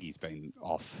 I think he's been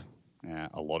off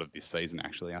a lot of this season,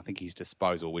 actually. I think his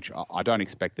disposal, which I don't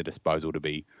expect the disposal to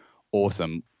be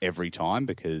awesome every time,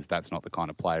 because that's not the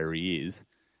kind of player he is.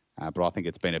 But I think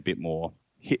it's been a bit more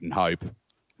hit and hope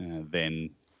than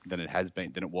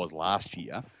it was last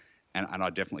year. And I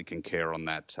definitely concur on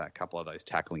that couple of those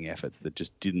tackling efforts that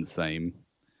just didn't seem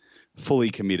fully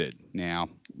committed. Now,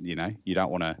 you don't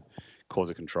want to cause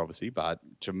a controversy, but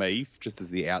to me, just as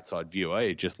the outside viewer,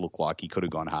 it just looked like he could have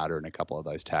gone harder in a couple of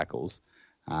those tackles.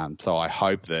 So I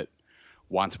hope that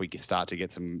once we start to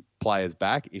get some players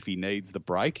back, if he needs the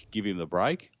break, give him the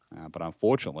break. But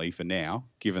unfortunately for now,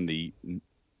 given the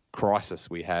crisis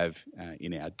we have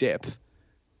in our depth,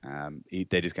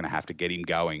 they're just going to have to get him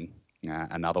going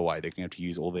another way. They're going to have to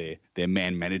use all their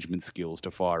man management skills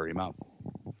to fire him up.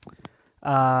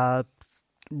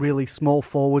 Really small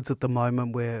forwards at the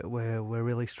moment where we're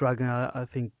really struggling. I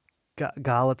think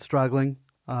Garlett's struggling.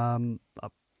 I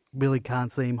really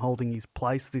can't see him holding his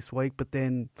place this week. But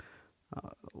then,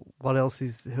 who else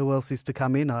is to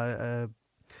come in? I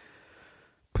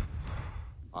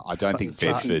don't think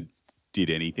Bedford did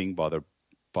anything by the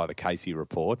Casey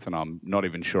reports, and I'm not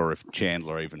even sure if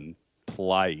Chandler even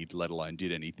played, let alone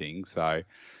did anything. So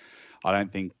I don't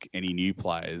think any new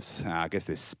players. I guess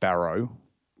there's Sparrow.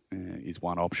 Is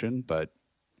one option, but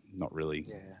not really,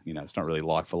 it's not really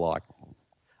like for like.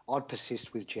 I'd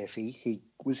persist with Jeffy. He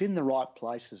was in the right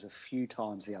places a few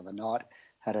times the other night,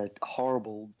 had a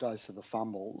horrible dose of the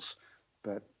fumbles,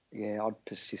 but I'd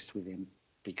persist with him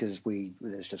because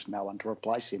there's just no one to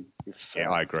replace him.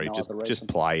 I agree. Just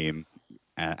play him,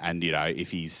 and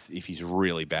if he's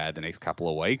really bad the next couple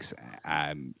of weeks,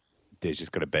 there's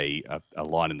just got to be a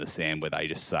line in the sand where they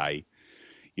just say,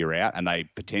 you're out, and they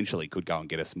potentially could go and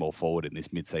get a small forward in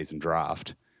this mid-season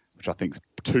draft, which I think is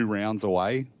 2 rounds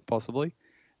away, possibly.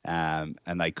 And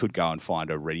they could go and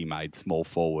find a ready-made small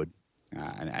forward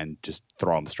and just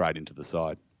throw them straight into the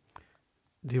side.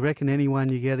 Do you reckon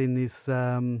anyone you get in this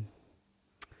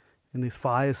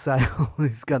fire sale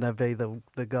is going to be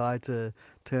the guy to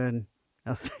turn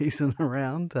our season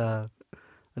around? I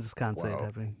just can't see it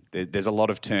happening. There's a lot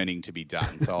of turning to be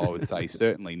done, so I would say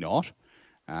certainly not.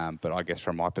 But I guess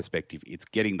from my perspective, it's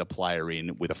getting the player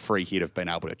in with a free hit of being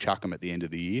able to chuck them at the end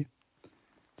of the year.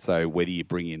 So whether you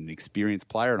bring in an experienced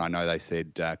player, and I know they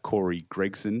said Corey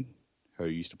Gregson, who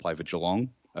used to play for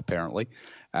Geelong, apparently,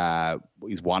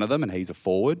 is one of them, and he's a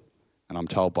forward. And I'm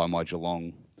told by my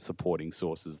Geelong supporting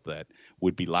sources that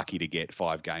would be lucky to get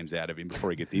 5 games out of him before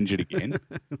he gets injured again.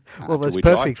 Well, that's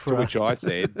perfect for us. To which I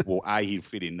said, well, A, he'd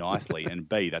fit in nicely, and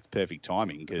B, that's perfect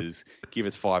timing, because give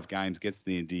us 5 games, gets to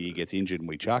the end of the year, gets injured, and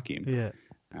we chuck him. Yeah.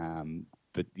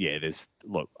 But yeah,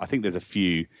 I think there's a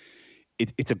few.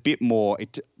 It's a bit more.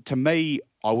 To me,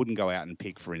 I wouldn't go out and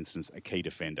pick, for instance, a key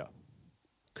defender,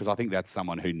 because I think that's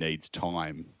someone who needs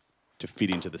time to fit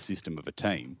into the system of a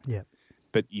team. Yeah.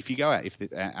 But if you go out,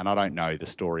 and I don't know the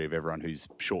story of everyone who's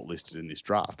shortlisted in this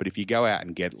draft, but if you go out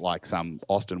and get like some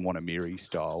Austin Wanamiri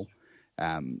style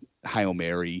Hail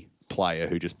Mary player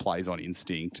who just plays on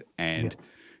instinct and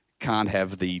can't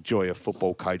have the joy of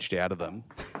football coached out of them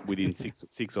within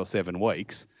 6 or 7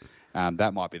 weeks,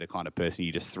 that might be the kind of person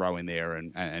you just throw in there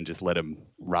and just let them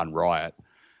run riot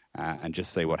and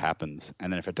just see what happens.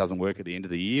 And then if it doesn't work at the end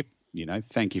of the year,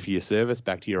 thank you for your service,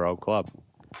 back to your old club.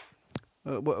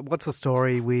 What's the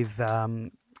story with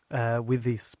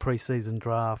this pre-season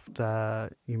draft?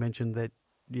 You mentioned that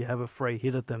you have a free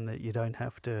hit at them, that you don't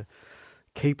have to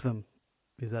keep them.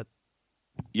 Is that?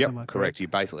 Yep, correct. You're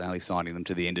basically only signing them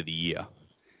to the end of the year.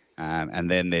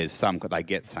 And then they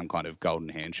get some kind of golden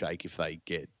handshake if they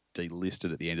get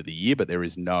delisted at the end of the year, but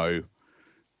there's no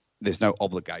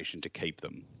obligation to keep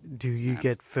them. Do you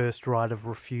get first right of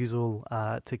refusal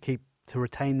to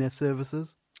retain their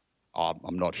services?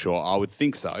 I'm not sure. I would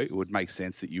think so. It would make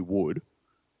sense that you would,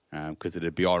 because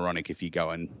it'd be ironic if you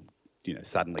go and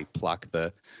suddenly pluck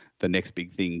the next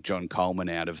big thing, John Coleman,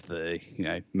 out of the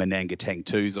Manangatang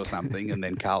Twos or something, and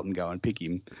then Carlton go and pick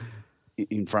him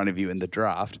in front of you in the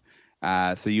draft.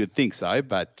 So you would think so,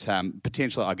 but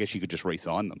potentially, I guess you could just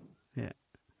re-sign them. Yeah.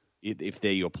 If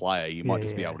they're your player, you might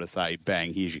just be able to say,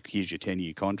 "Bang, here's your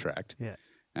 10-year contract."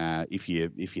 Yeah. If you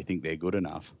think they're good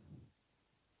enough.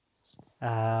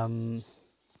 Our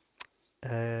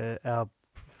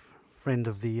friend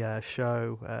of the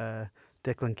show,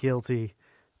 Declan Keelty,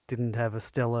 didn't have a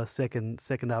stellar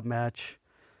second up match.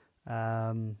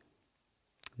 Now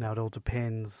it all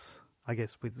depends, I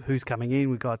guess, with who's coming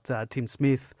in. We've got Tim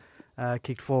Smith,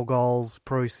 kicked 4 goals.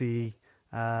 Prusy,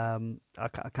 I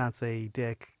can't see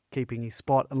Deck keeping his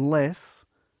spot unless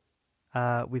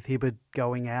with Hibberd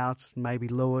going out, maybe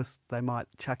Lewis, they might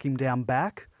chuck him down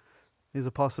back. Is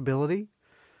a possibility.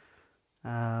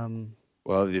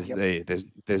 Well, there's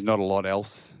not a lot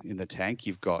else in the tank.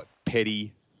 You've got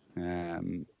Petty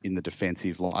in the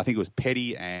defensive line. I think it was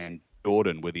Petty and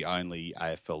Jordan were the only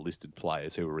AFL listed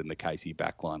players who were in the Casey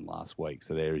backline last week.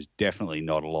 So there is definitely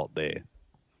not a lot there.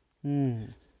 And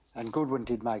Goodwin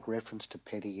did make reference to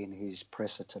Petty in his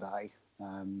presser today,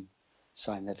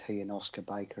 saying that he and Oscar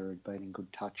Baker had been in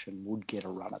good touch and would get a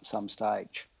run at some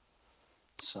stage.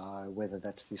 So whether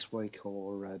that's this week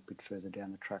or a bit further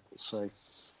down the track, we'll see.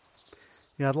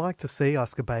 Yeah, I'd like to see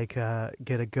Oscar Baker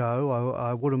get a go.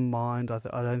 I wouldn't mind. I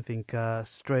don't think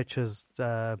Stretch has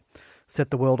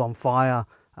set the world on fire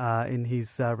in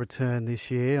his return this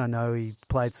year. I know he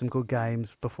played some good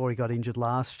games before he got injured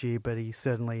last year, but he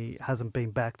certainly hasn't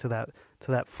been back to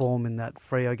that form in that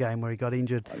Freo game where he got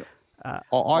injured. I'm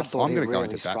going to go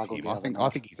into that with him. I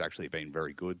think he's actually been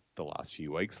very good the last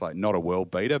few weeks. Like, not a world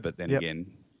beater, but then again,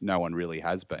 no one really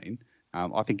has been.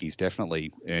 I think he's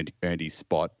definitely earned his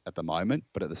spot at the moment.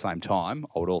 But at the same time,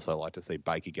 I would also like to see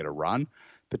Baker get a run,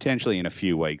 potentially in a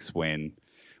few weeks when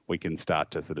we can start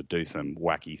to sort of do some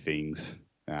wacky things,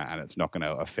 and it's not going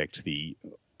to affect the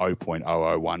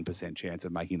 0.001% chance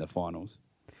of making the finals.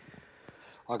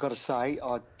 I got to say,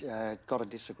 I got to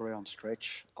disagree on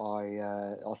Stretch.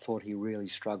 I thought he really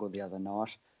struggled the other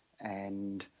night,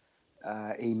 and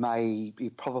he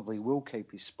probably will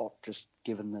keep his spot just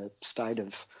given the state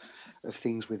of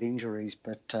things with injuries.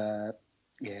 But I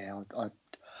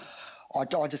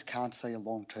just can't see a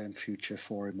long-term future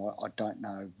for him. I don't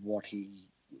know what he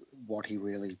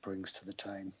really brings to the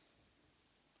team,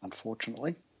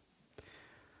 unfortunately.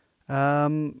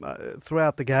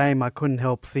 Throughout the game, I couldn't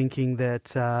help thinking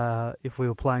that if we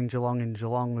were playing Geelong in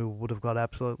Geelong, we would have got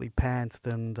absolutely pantsed,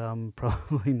 and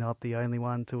probably not the only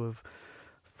one to have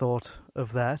thought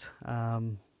of that.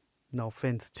 No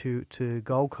offence to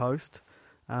Gold Coast,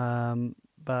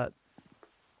 but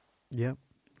yeah,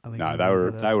 I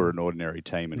think they were an ordinary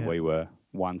team, and we were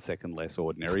 1 second less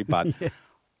ordinary. But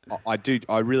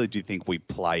I really do think we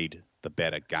played the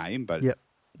better game, but.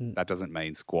 That doesn't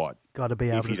mean squat. Got to be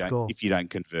able to score. If you don't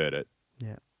convert it,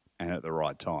 and at the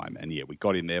right time, and we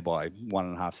got in there by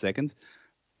 1.5 seconds.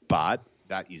 But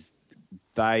that is,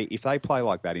 if they play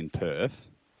like that in Perth,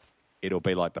 it'll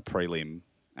be like the prelim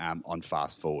on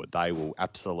fast forward. They will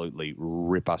absolutely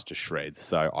rip us to shreds.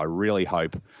 So I really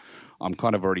hope. I'm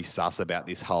kind of already sus about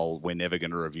this whole, we're never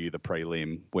going to review the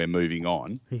prelim, we're moving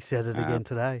on. He said it again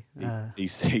today. He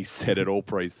said it all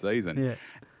pre-season. Yeah.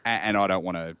 And I don't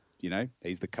want to.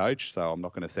 He's the coach, so I'm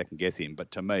not going to second guess him. But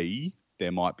to me,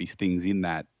 there might be things in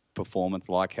that performance,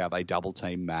 like how they double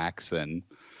team Max and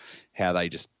how they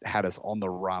just had us on the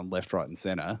run left, right and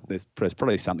centre. There's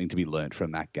probably something to be learnt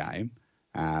from that game,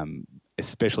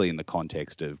 especially in the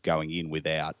context of going in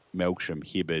without Melksham,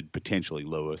 Hibberd, potentially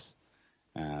Lewis,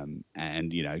 and,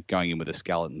 going in with a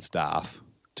skeleton staff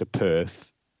to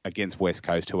Perth against West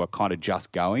Coast, who are kind of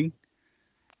just going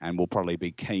and will probably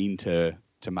be keen to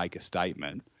make a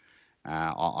statement.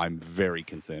 I'm very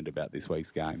concerned about this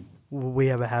week's game. We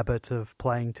have a habit of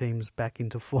playing teams back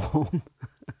into form.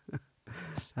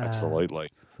 Absolutely.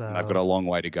 So, and they've got a long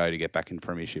way to go to get back in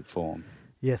premiership form.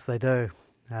 Yes, they do.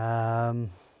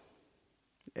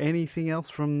 Anything else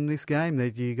from this game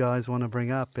that you guys want to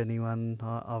bring up? Anyone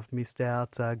I've missed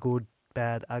out? Good,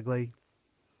 bad, ugly?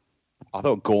 I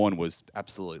thought Gawn was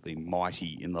absolutely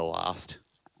mighty in the last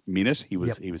minute. He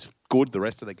was good the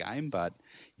rest of the game, but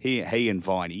he and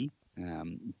Viney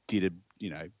did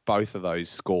both of those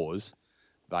scores.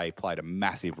 They played a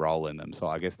massive role in them. So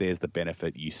I guess there's the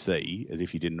benefit you see, as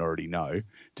if you didn't already know,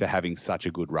 to having such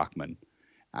a good ruckman.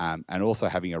 And also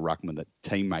having a ruckman that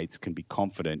teammates can be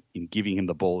confident in giving him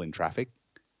the ball in traffic.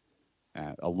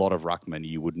 A lot of ruckmen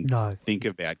you wouldn't think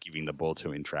about giving the ball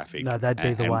to in traffic. No, they'd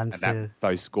be the ones.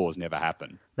 Those scores never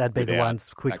happen. They'd be the ones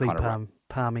quickly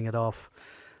palming it off.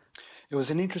 It was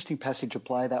an interesting passage of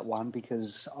play, that one,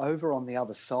 because over on the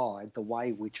other side, the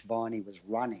way which Viney was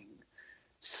running,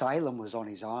 Salem was on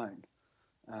his own,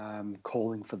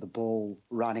 calling for the ball,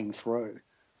 running through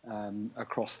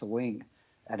across the wing.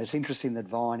 And it's interesting that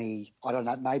Viney, I don't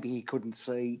know, maybe he couldn't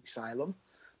see Salem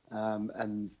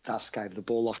and thus gave the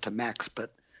ball off to Max.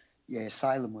 But, yeah,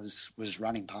 Salem was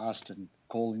running past and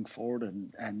calling for it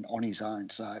and on his own.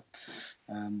 So,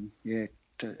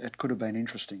 it could have been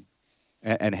interesting.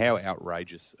 And how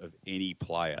outrageous of any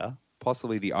player,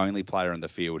 possibly the only player in the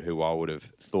field who I would have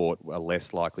thought a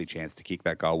less likely chance to kick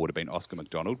that goal would have been Oscar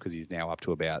McDonald, because he's now up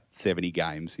to about 70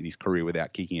 games in his career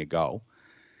without kicking a goal.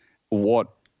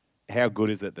 How good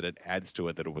is it that it adds to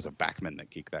it that it was a backman that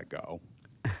kicked that goal?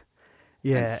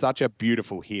 Yeah. And such a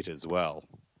beautiful hit as well.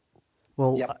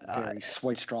 Well, very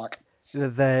sweet strike.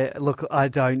 Look, I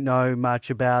don't know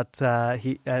much about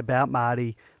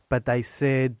Marty, but they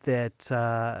said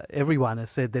that everyone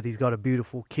has said that he's got a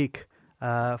beautiful kick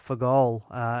for goal.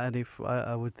 And if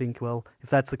I would think, well, if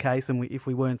that's the case, and if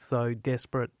we weren't so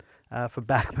desperate for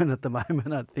backman at the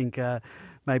moment, I'd think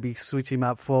maybe switch him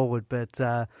up forward. But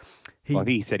I think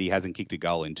he said he hasn't kicked a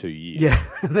goal in 2 years. Yeah,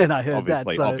 then I heard that.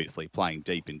 So... Obviously, playing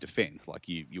deep in defence, like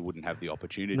you wouldn't have the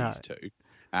opportunities to.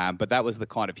 But that was the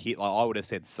kind of hit. Like I would have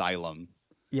said Salem.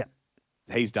 Yeah,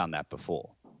 he's done that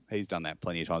before. He's done that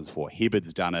plenty of times before.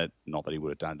 Hibbard's done it. Not that he would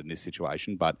have done it in this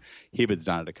situation, but Hibbard's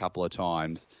done it a couple of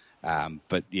times.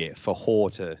 But yeah, for Hoare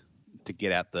to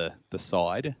get out the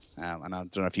side, and I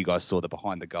don't know if you guys saw the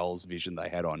behind the goals vision they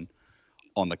had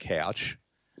on the couch.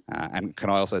 And can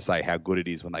I also say how good it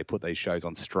is when they put these shows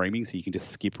on streaming, so you can just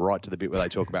skip right to the bit where they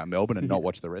talk about Melbourne and not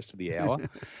watch the rest of the hour.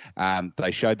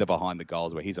 They showed the behind the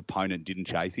goals where his opponent didn't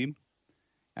chase him,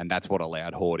 and that's what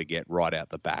allowed Hoare to get right out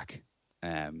the back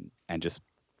and just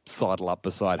sidle up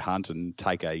beside Hunt and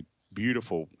take a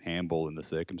beautiful handball in the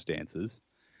circumstances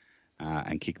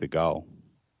and kick the goal.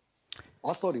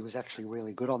 I thought he was actually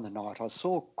really good on the night. I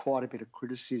saw quite a bit of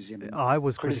criticism.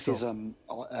 Criticism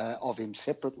of him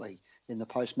separately in the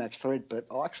post-match thread, but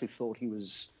I actually thought he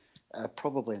was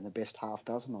probably in the best half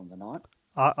dozen on the night.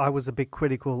 I was a bit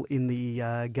critical in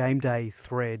the game day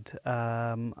thread.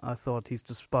 I thought his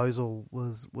disposal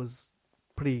was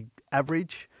pretty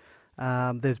average.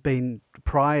 There's been,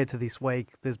 prior to this week,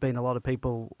 there's been a lot of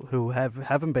people who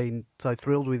haven't been so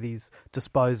thrilled with his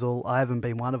disposal. I haven't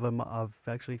been one of them. I've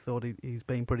actually thought he's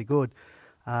been pretty good.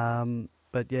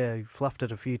 But yeah, he fluffed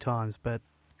it a few times, but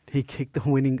he kicked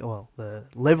the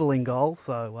levelling goal,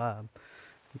 so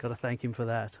got to thank him for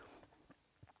that.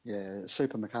 Yeah,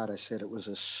 Super Mikado said it was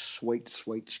a sweet,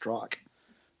 sweet strike.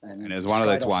 And it's one of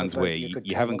those ones where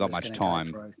you haven't got much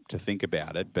time to think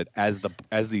about it, but as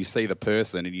you see the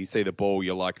person and you see the ball,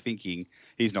 you're like thinking,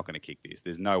 he's not going to kick this.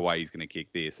 There's no way he's going to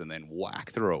kick this. And then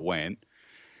whack, through it went.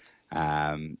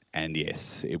 And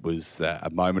yes, it was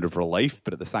a moment of relief,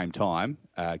 but at the same time,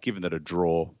 given that a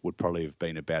draw would probably have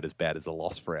been about as bad as a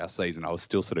loss for our season, I was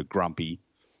still sort of grumpy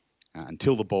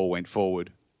until the ball went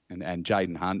forward and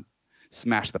Jaden Hunt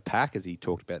smashed the pack, as he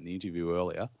talked about in the interview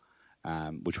earlier.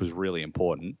 Which was really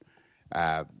important.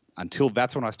 Until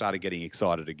that's when I started getting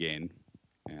excited again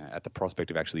at the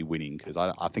prospect of actually winning, because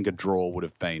I think a draw would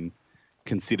have been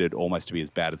considered almost to be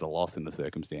as bad as a loss in the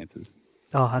circumstances.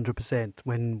 Oh, 100%.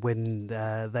 When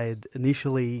they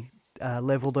initially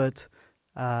levelled it,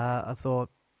 I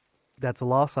thought that's a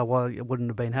loss. I wouldn't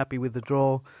have been happy with the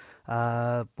draw.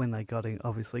 When they got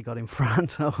in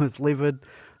front, I was livid.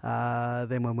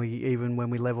 Then when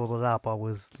we levelled it up, I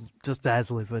was just as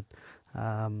livid.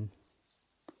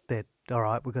 That all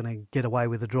right, we're going to get away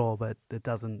with a draw, but it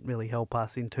doesn't really help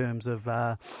us in terms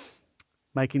of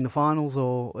making the finals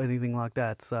or anything like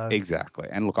that. So exactly.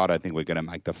 And look, I don't think we're going to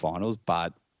make the finals,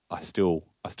 but I still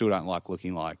don't like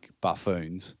looking like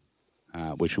buffoons,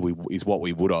 which is what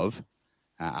we would have.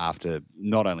 after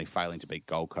not only failing to beat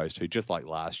Gold Coast, who just like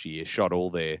last year shot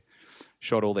all their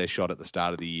shot at the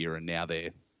start of the year, and now they're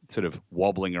sort of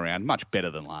wobbling around, much better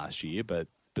than last year, but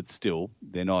still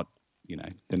they're not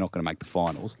going to make the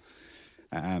finals.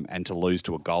 And to lose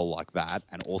to a goal like that,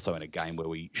 and also in a game where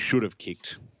we should have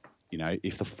kicked,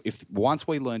 if once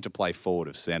we learn to play forward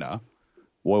of centre,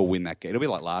 we'll win that game. It'll be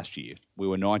like last year. We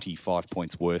were 95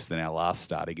 points worse than our last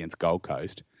start against Gold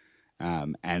Coast.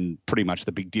 And pretty much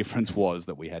the big difference was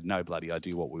that we had no bloody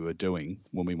idea what we were doing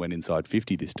when we went inside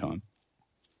 50 this time.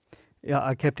 Yeah,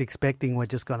 I kept expecting we're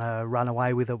just going to run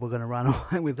away with it. We're going to run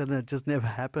away with it, and it just never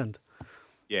happened.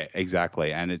 Yeah,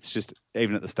 exactly. And it's just,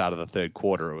 even at the start of the third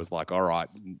quarter, it was like, all right,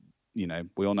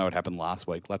 we all know what happened last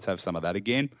week. Let's have some of that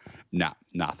again. Nah,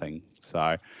 nothing.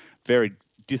 So very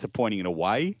disappointing in a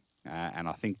way. And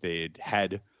I think they'd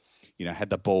had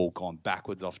the ball gone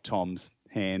backwards off Tom's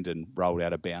hand and rolled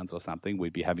out of bounds or something,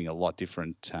 we'd be having a lot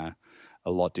different, tone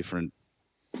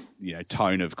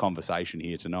of conversation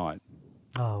here tonight.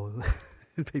 Oh,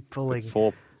 it'd be pulling.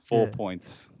 Four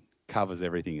points covers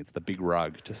everything. It's the big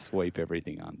rug to sweep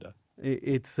everything under.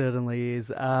 It certainly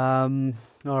is. All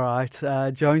right.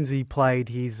 Jonesy played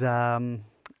his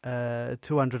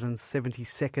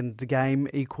 272nd game,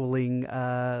 equaling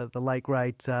the late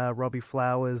great Robbie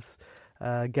Flowers'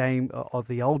 game of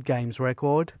the old games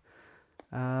record.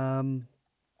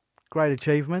 Great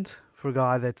achievement for a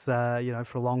guy that's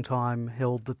for a long time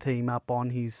held the team up on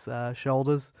his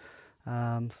shoulders.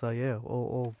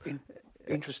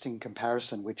 Interesting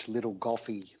comparison, which Little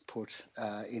Goffey put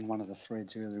in one of the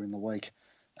threads earlier in the week.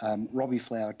 Robbie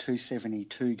Flower,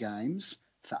 272 games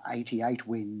for 88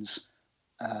 wins,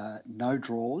 no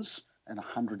draws, and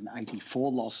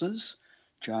 184 losses.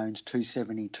 Jones,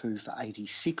 272 for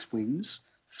 86 wins,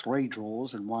 3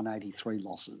 draws, and 183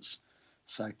 losses.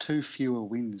 So 2 fewer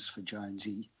wins for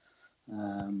Jonesy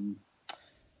than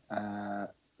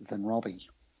Robbie.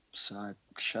 So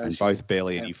shows and both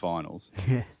barely any finals.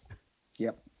 Yeah.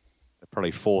 Yep.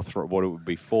 Probably 4-3. What it would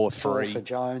be 4-3. 4 for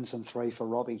Jones and 3 for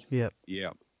Robbie. Yep.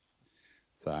 Yeah.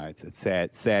 So it's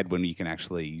sad when you can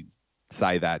actually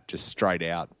say that just straight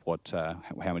out.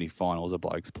 How many finals a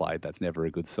bloke's played? That's never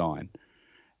a good sign.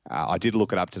 I did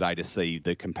look it up today to see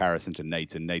the comparison to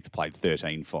Neitz, and Neitz played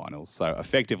 13 finals. So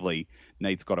effectively,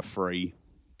 Neitz got a free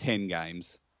 10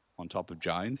 games on top of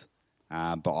Jones.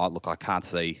 But I can't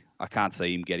see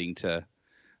him getting to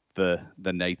the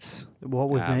Neitz. What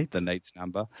was Neitz? The Neitz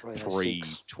number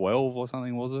 312 or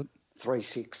something, was it?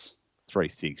 3-6.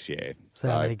 3-6, yeah. So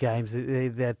how many games?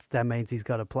 That means he's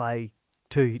got to play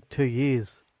 2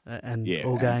 years and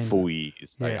all games. 4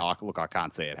 years. So yeah. I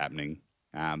can't see it happening.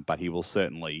 But he will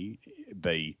certainly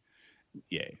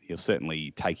he'll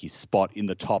certainly take his spot in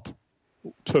the top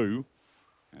 2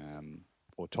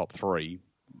 or top 3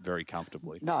 very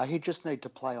comfortably. No, he just need to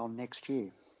play on next year.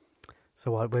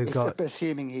 So what we've got?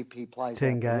 Assuming he plays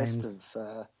 10 games. The rest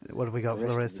of, what have we got for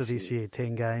the rest of this year?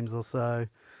 10 games or so.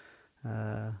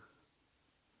 No,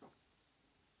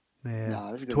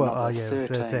 12.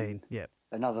 13. Yep.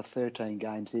 Another 13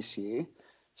 games this year,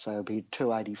 so it'll be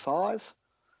 285.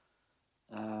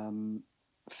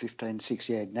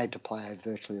 15-6, need to play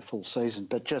virtually a full season.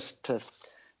 But just to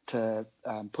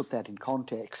put that in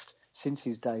context, since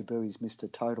his debut, he's missed a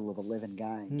total of 11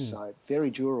 games, so very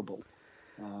durable.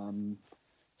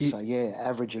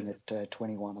 Averaging at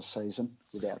 21 a season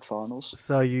without finals.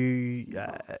 So you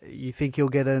think he'll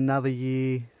get another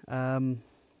year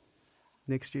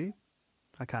next year?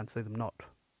 I can't see them not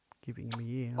giving him a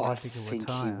year. I think he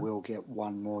will get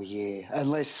one more year,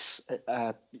 unless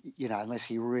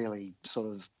he really sort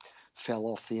of fell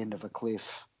off the end of a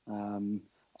cliff. I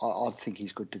think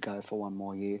he's good to go for one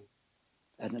more year,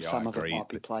 and some of it might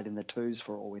be played in the 2s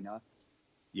for all we know.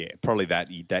 Yeah, probably that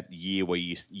year where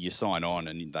you sign on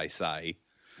and they say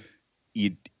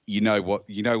you know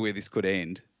where this could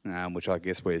end, which I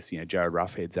guess where's Joe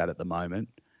Roughhead's at the moment,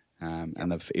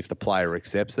 and if the player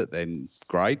accepts it, then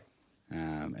great.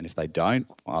 And if they don't,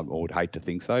 I would hate to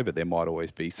think so, but there might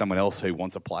always be someone else who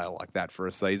wants a player like that for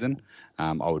a season.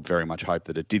 I would very much hope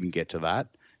that it didn't get to that,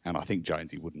 and I think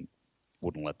Jonesy wouldn't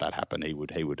let that happen. He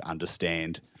would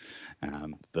understand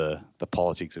the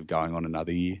politics of going on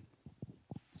another year.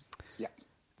 Yeah.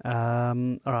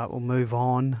 All right, we'll move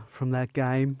on from that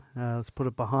game. Let's put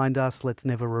it behind us. Let's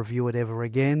never review it ever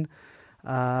again.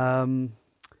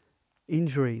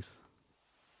 Injuries.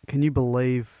 Can you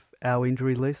believe our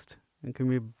injury list? And can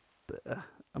we?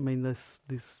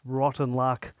 This rotten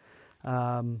luck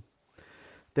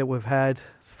that we've had.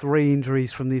 3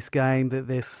 injuries from this game.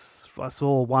 I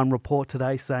saw one report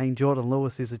today saying Jordan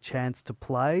Lewis is a chance to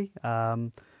play.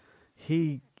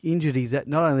 He injured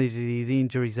not only did he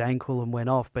injure his ankle and went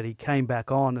off, but he came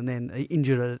back on and then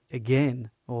injured it again,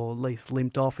 or at least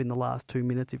limped off in the last 2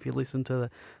 minutes. If you listen to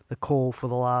the call for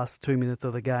the last 2 minutes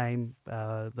of the game,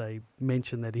 they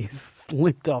mentioned that he's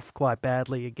limped off quite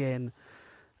badly again.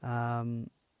 So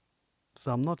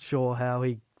I'm not sure how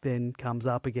he then comes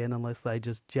up again unless they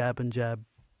just jab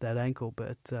that ankle.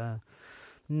 But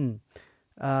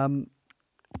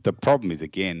the problem is,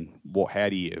 again, how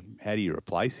do you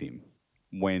replace him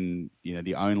when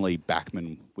the only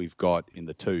backmen we've got in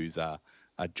the twos are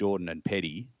Jordan and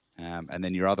Petty, and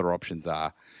then your other options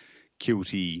are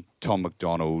Kilty, Tom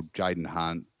McDonald, Jaden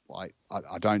Hunt.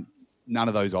 None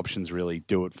of those options really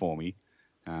do it for me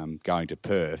going to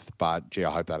Perth. But gee,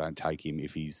 I hope they don't take him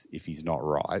if he's not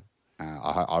right.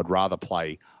 I'd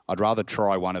rather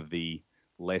try one of the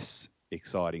less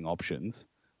exciting options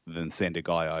than send a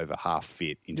guy over half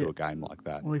fit into a game like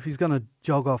that. Well, if he's going to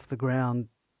jog off the ground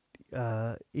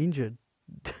injured,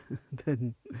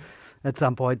 then at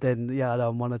some point, I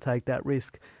don't want to take that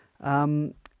risk.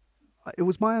 It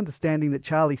was my understanding that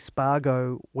Charlie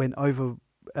Spargo went with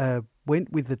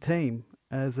the team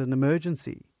as an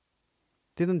emergency.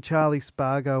 Didn't Charlie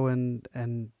Spargo and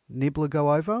Nibbler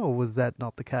go over, or was that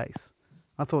not the case?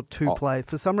 I thought players.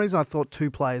 For some reason, I thought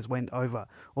 2 players went over,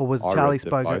 or was Charlie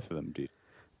Spargo? Both of them did.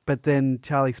 But then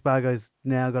Charlie Spargo's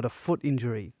now got a foot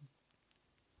injury.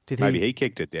 Maybe he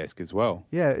kicked a desk as well.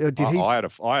 Yeah, I had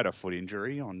a foot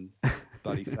injury on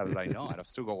bloody Saturday night. I've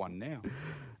still got one now.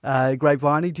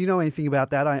 Grapeviney, do you know anything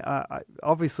about that? I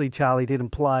obviously Charlie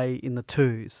didn't play in the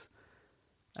twos.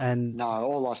 And no,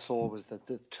 all I saw was that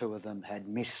the 2 of them had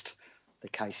missed the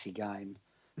Casey game.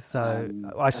 So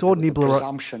I saw Nibbler. The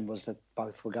presumption was that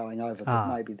both were going over, but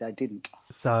maybe they didn't.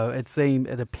 So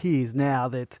it appears now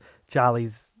that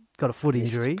Charlie's got a foot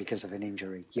injury because of an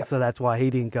injury. Yep. So that's why he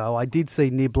didn't go. I did see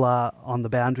Nibbler on the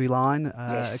boundary line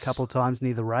a couple of times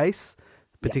near the race,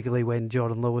 particularly when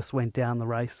Jordan Lewis went down the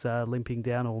race limping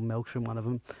down, or Melksham, one of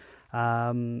them.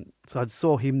 So I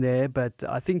saw him there, but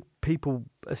I think people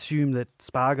assume that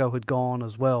Spargo had gone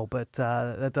as well, but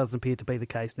that doesn't appear to be the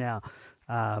case now,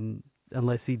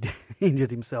 unless he injured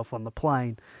himself on the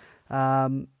plane.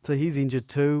 So he's injured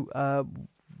too.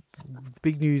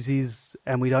 Big news is,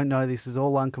 and we don't know, this is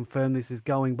all unconfirmed, this is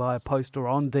going by a poster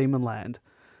on Demonland,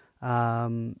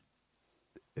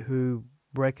 who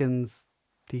reckons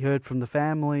he heard from the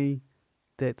family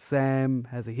that Sam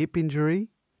has a hip injury,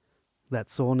 that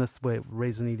soreness,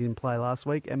 reason he didn't play last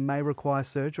week, and may require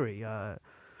surgery.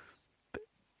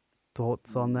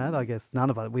 Thoughts on that? I guess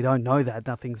none of it. We don't know that.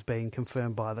 Nothing's been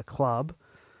confirmed by the club.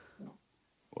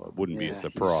 Well, it wouldn't be a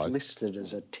surprise. He's listed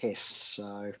as a test,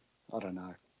 so I don't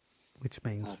know. Which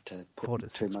means hard to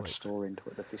put too much store into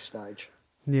it at this stage.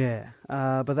 Yeah,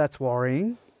 but that's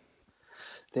worrying.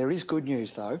 There is good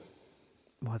news, though.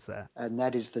 What's that? And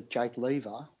that is that Jake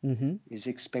Lever is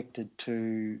expected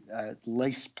to at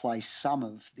least play some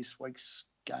of this week's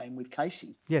game with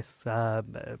Casey. Yes,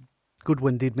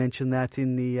 Goodwin did mention that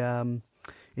in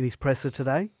his presser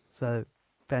today. So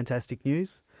fantastic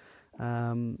news.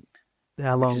 How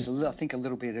long? Which is, I think, a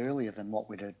little bit earlier than what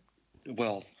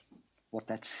what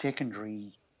that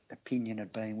secondary opinion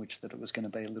had been, which that it was going to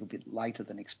be a little bit later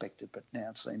than expected. But now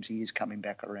it seems he is coming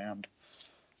back around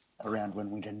when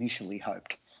we'd initially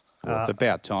hoped. Well, it's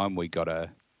about time we got a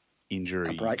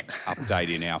injury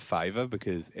update in our favour,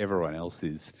 because everyone else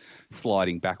is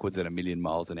sliding backwards at 1,000,000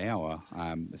 miles an hour.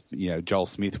 Joel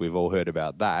Smith, we've all heard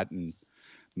about that, and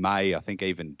May, I think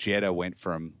even Jeddah went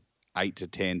from 8 to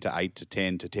 10 to 8 to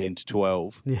 10 to 10 to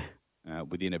 12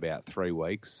 within about 3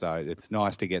 weeks. So it's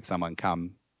nice to get someone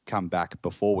come back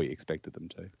before we expected them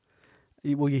to.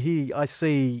 Well, I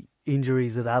see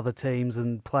injuries at other teams,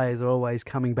 and players are always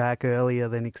coming back earlier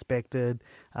than expected.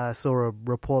 I saw a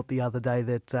report the other day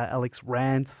that Alex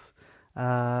Rance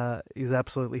is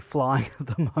absolutely flying at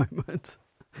the moment.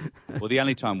 Well, the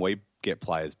only time we get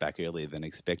players back earlier than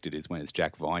expected is when it's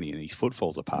Jack Viney and his foot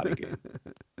falls apart again.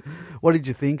 What did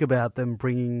you think about them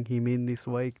bringing him in this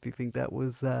week? Do you think that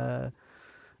was...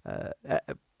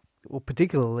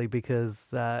 particularly because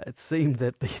it seemed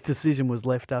that the decision was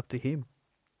left up to him.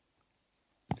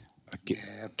 I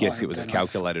guess it was a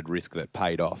calculated risk that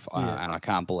paid off, and I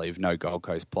can't believe no Gold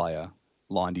Coast player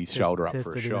lined his shoulder up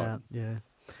for a shot.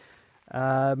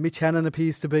 Mitch Hannon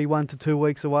appears to be 1 to 2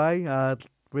 weeks away. I'd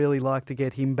really like to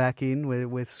get him back in.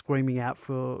 We're screaming out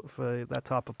for that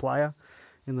type of player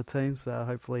in the team, so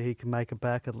hopefully he can make it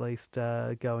back at least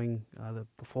going either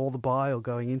before the bye or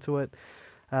going into it.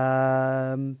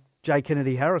 Jay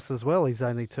Kennedy Harris as well. He's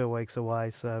only 2 weeks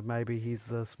away, so maybe he's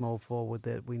the small forward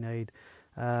that we need.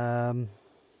 The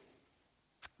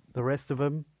rest of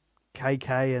them,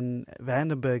 KK and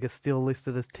Vandenberg are still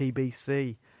listed as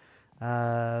TBC.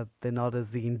 They're not as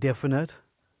the indefinite,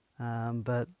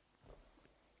 but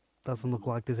doesn't look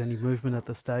like there's any movement at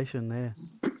the station there.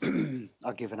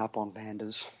 I've given up on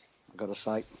Vanders, I've got to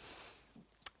say.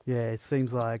 Yeah, it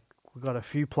seems like we've got a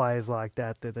few players like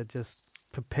that are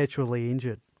just perpetually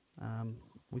injured.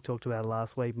 We talked about it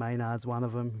last week. Maynard's one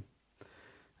of them.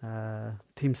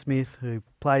 Tim Smith, who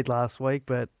played last week,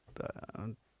 but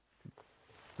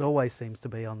it always seems to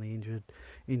be on the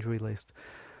injury list.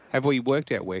 Have we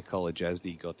worked out where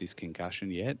Kolodjasny got this concussion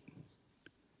yet?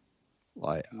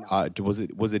 Like, was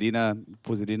it in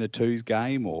a twos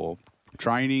game or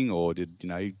training, or did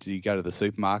he go to the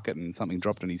supermarket and something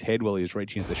dropped on his head while he was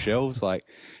reaching at the shelves? Like,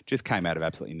 just came out of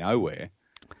absolutely nowhere.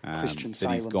 Christian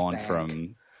that he's gone bag.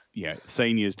 From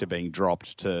seniors to being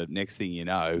dropped to next thing you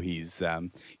know he's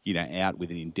out with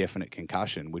an indefinite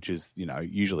concussion, which is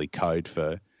usually code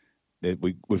for that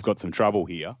we've got some trouble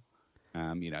here.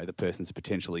 The person's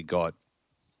potentially got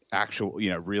actual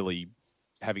really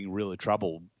having real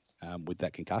trouble with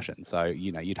that concussion. So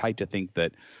you'd hate to think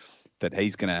that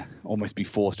he's going to almost be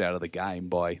forced out of the game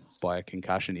by a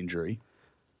concussion injury.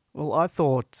 Well, I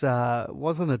thought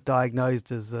wasn't it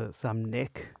diagnosed as some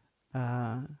neck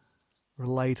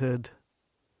related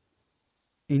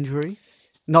injury?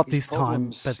 Not His this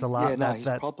time, but the last his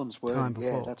problems were. time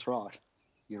before. Yeah, that's right.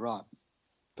 You're right.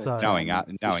 But, So- Knowing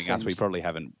us, we probably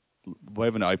haven't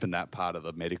opened that part of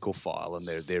the medical file, and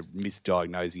they're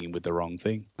misdiagnosing him with the wrong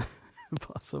thing.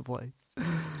 Possibly.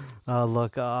 Oh,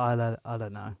 look, I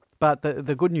don't know. But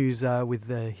the good news with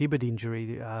the Hibbert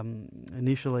injury,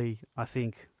 initially I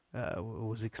think it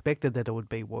was expected that it would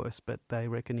be worse, but they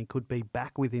reckon he could be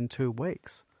back within 2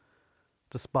 weeks,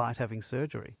 despite having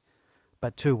surgery.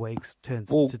 But 2 weeks turns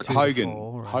to 2 to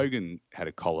 4. Hogan had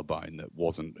a collarbone that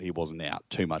wasn't out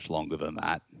too much longer than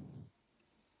that.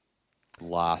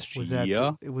 Last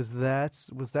year. Was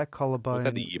that collarbone? Was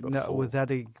that the year before? No, was that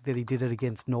he did it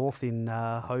against North in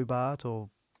Hobart or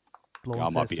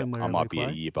Launceston? I might be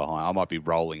a year behind. I might be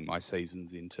rolling my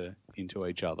seasons into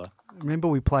each other. Remember,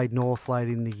 we played North late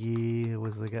in the year.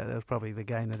 That was probably the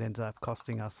game that ended up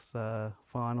costing us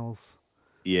finals.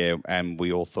 Yeah, and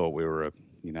we all thought we were a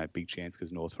big chance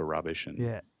because North were rubbish, and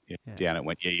down it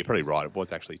went. Yeah, you're probably right. It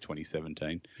was actually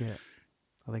 2017. Yeah,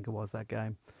 I think it was that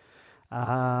game.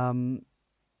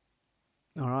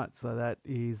 All right, so that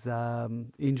is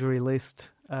injury list.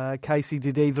 Casey,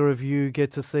 did either of you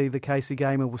get to see the Casey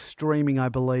game? It was streaming, I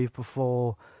believe,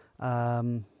 before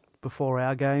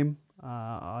our game.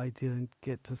 I didn't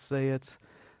get to see it.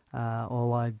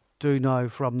 All I do know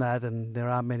from that, and there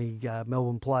aren't many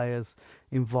Melbourne players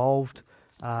involved,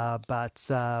 but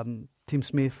Tim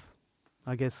Smith,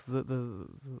 I guess the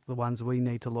ones we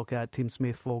need to look at, Tim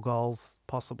Smith, 4 goals,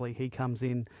 possibly he comes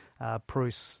in.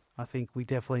 Bruce, I think we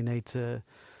definitely need to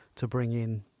bring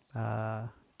in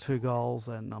 2 goals,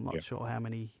 and I'm not sure how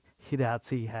many hit-outs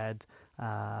he had,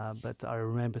 but I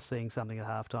remember seeing something at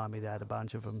halftime. He'd had a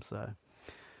bunch of them. So,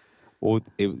 well,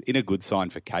 it was in a good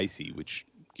sign for Casey, which,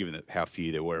 given that how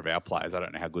few there were of our players, I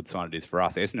don't know how good sign it is for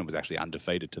us. Essendon was actually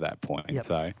undefeated to that point,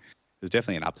 so it was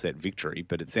definitely an upset victory.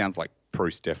 But it sounds like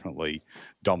Bruce definitely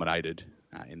dominated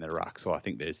in the ruck. So I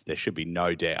think there should be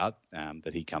no doubt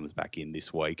that he comes back in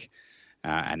this week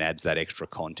and adds that extra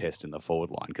contest in the forward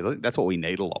line, because I think that's what we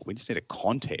need a lot. We just need a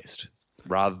contest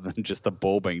rather than just the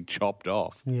ball being chopped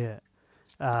off. Yeah.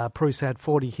 Bruce had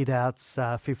 40 hit-outs,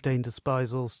 15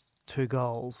 disposals, 2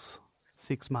 goals,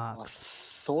 6 marks. I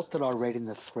thought that I read in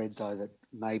the thread, though, that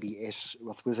maybe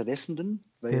was it Essendon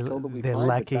VFL that we they're played?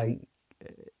 lacking.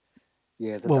 They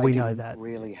we know didn't that.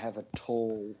 really have a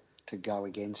tall to go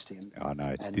against him. I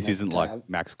know. This isn't like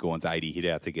Max Gawn's 80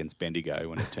 hit-outs against Bendigo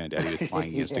when it turned out he was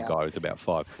playing against a guy who was about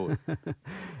 5 foot.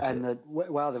 And they've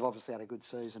obviously had a good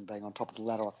season being on top of the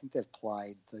ladder. I think they've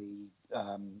played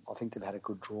I think they've had a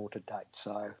good draw to date.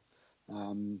 So,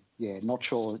 not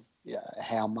sure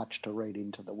how much to read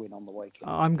into the win on the weekend.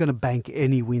 I'm going to bank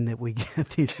any win that we get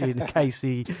this year to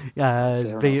Casey,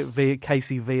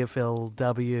 Casey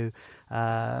VFLW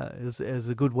is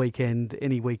a good weekend.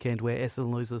 Any weekend where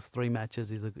Essendon loses 3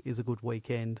 matches is a good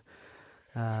weekend.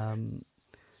 I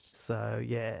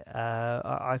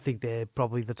think they're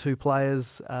probably the 2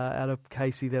 players out of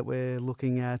Casey that we're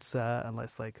looking at,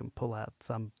 unless they can pull out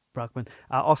some Bruckman.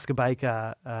 Oscar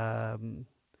Baker.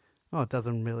 It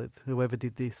doesn't really. Whoever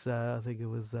did this, I think it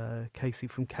was Casey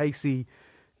from Casey,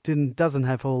 doesn't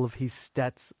have all of his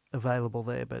stats available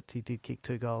there, but he did kick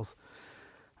 2 goals.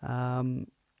 All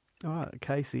right,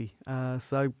 Casey.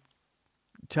 So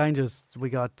changes. We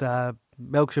got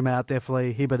Melksham out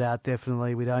definitely, Hibbert out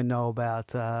definitely. We don't know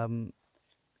about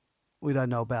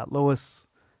Lewis.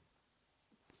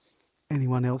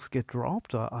 anyone else get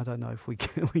dropped? I don't know if we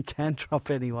can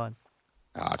drop anyone.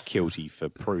 Kilty for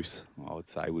Bruce, I would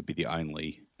say, would be the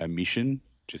only omission,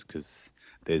 just because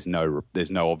there's no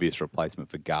obvious replacement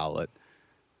for Garlett.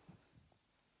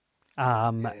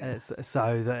 Then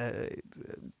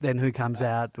who comes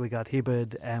out? We got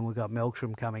Hibberd and we got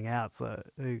Melksham coming out. So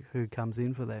who comes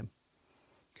in for them?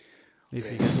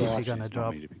 If you're going to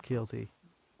drop Kilty.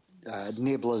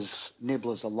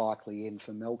 Nibblers are likely in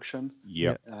for Melksham.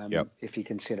 Yep. If you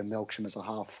consider Melksham as a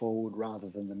half forward rather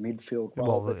than the midfield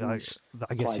role that he's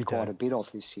played quite a bit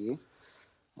of this year.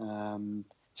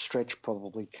 Stretch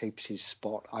probably keeps his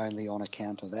spot only on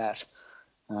account of that.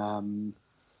 And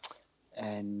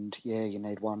you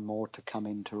need one more to come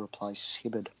in to replace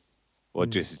Hibberd. Well,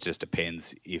 it just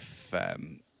depends if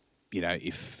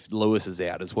if Lewis is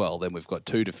out as well, then we've got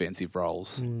two defensive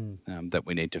roles that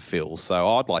we need to fill. So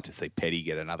I'd like to see Petty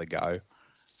get another go,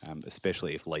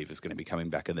 especially if Lever's going to be coming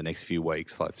back in the next few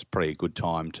weeks. So it's probably a good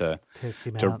time to test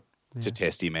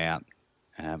him out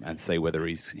and see whether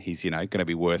he's going to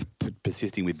be worth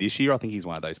persisting with this year. I think he's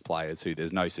one of those players who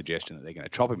there's no suggestion that they're going to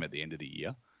chop him at the end of the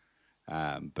year.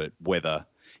 But whether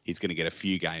he's going to get a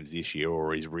few games this year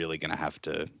or he's really going to have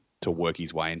to work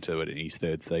his way into it in his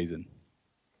third season.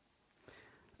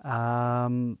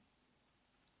 I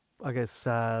guess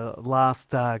last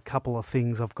couple of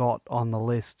things I've got on the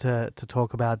list to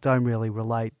talk about don't really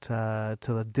relate to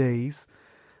the Ds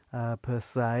per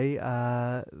se.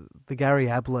 The Gary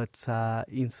Ablett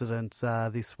incident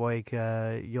this week,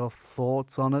 your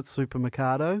thoughts on it, Super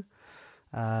Mikado?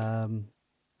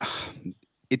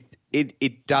 It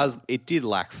did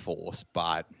lack force,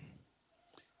 but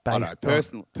I don't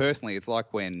know, personally, it's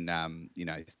like when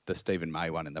the Stephen May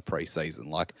one in the preseason.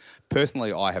 Like,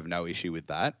 personally, I have no issue with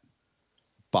that,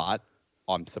 but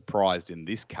I'm surprised in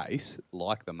this case,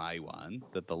 like the May one,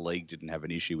 that the league didn't have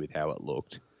an issue with how it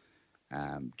looked,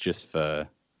 just for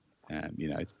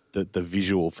the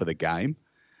visual for the game.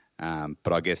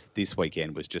 But I guess this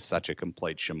weekend was just such a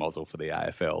complete schmozzle for the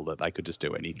AFL that they could just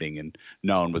do anything, and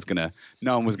no one was gonna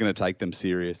take them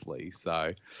seriously.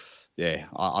 So. Yeah,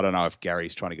 I don't know if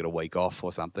Gary's trying to get a week off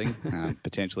or something.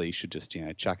 Potentially, he should just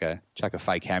chuck a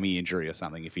fake hammy injury or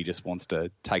something if he just wants to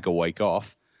take a week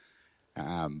off.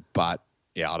 But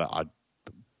yeah,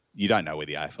 you don't know where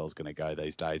the AFL is going to go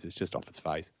these days. It's just off its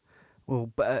face. Well,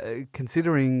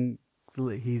 considering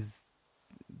the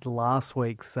last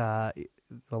week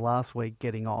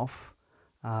getting off,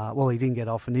 he didn't get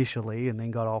off initially, and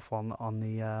then got off on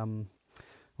the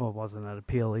it wasn't an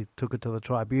appeal. He took it to the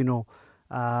tribunal.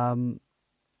 Do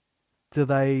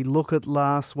they look at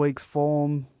last week's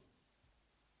form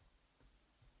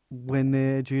when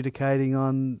they're adjudicating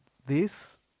on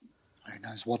this? Who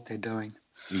knows what they're doing?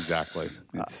 Exactly.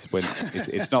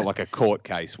 It's not like a court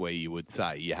case where you would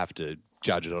say you have to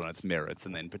judge it on its merits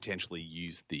and then potentially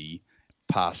use the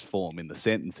past form in the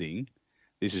sentencing.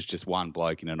 This is just one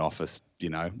bloke in an office,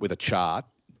 with a chart,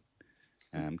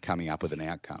 coming up with an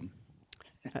outcome.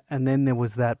 And then there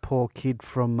was that poor kid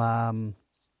from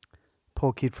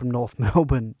North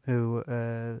Melbourne who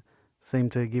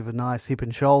seemed to give a nice hip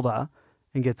and shoulder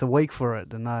and gets a week for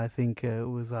it. And I think it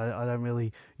was I don't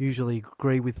really usually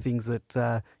agree with things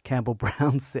that Campbell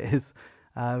Brown says.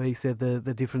 He said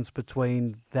the difference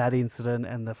between that incident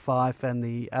and the Fife and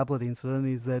the Ablett incident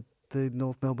is that the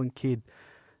North Melbourne kid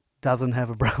doesn't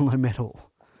have a Brownlow medal.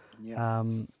 Yeah.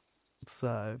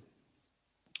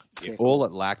 Yeah, all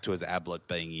it lacked was Ablett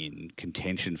being in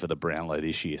contention for the Brownlow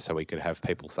this year, so we could have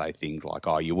people say things like,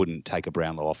 "Oh, you wouldn't take a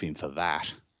Brownlow off him for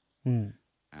that,"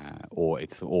 or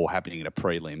it's all happening in a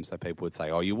prelim, so people would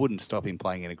say, "Oh, you wouldn't stop him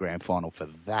playing in a grand final for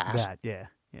that." Yeah.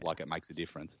 Like it makes a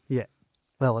difference. Yeah,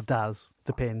 well, it does.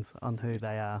 Depends on who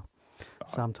they are.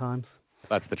 Sometimes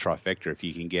that's the trifecta. If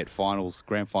you can get finals,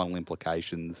 grand final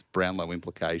implications, Brownlow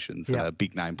implications, and a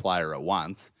big name player at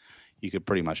once, you could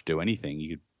pretty much do anything. You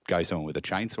could go someone with a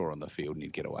chainsaw on the field and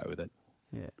you'd get away with it.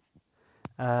 Yeah.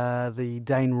 The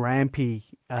Dane Rampy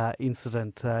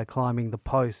incident, climbing the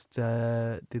post,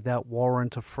 did that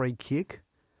warrant a free kick?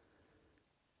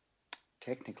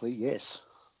 Technically,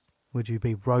 yes. Would you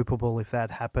be ropeable if that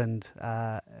happened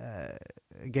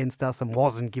against us and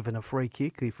wasn't given a free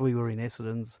kick if we were in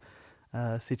Essendon's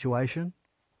situation?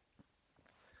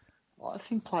 I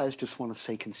think players just want to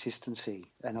see consistency,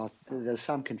 and there's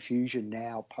some confusion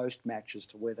now post-match as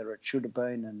to whether it should have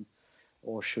been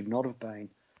or should not have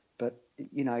been. But,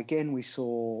 again, we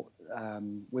saw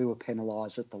we were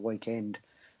penalised at the weekend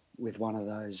with one of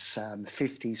those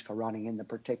 50s for running in the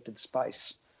protected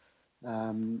space.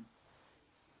 And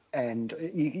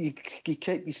you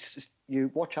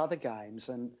watch other games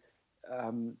and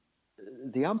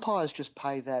the umpires just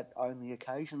pay that only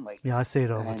occasionally. Yeah, I see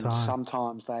it all the time.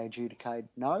 Sometimes they adjudicate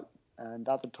no, and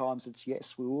other times it's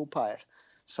yes, we will pay it.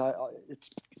 So it's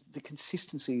the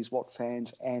consistency is what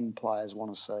fans and players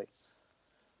want to see.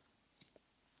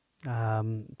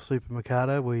 Super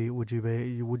Mikado, would you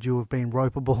have been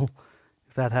ropeable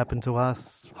if that happened to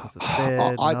us? Was it fair?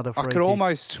 Not a free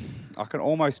kick? I could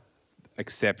almost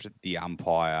accept the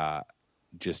umpire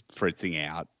just fritzing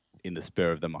out in the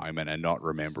spur of the moment and not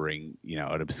remembering,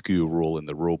 an obscure rule in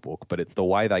the rule book. But it's the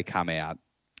way they come out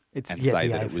and say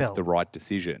that it was the right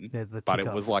decision. But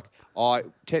it was like,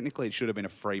 technically it should have been a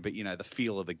free, but the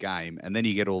feel of the game. And then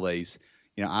you get all these,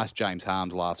 ask James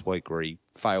Harms last week where he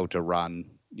failed to run,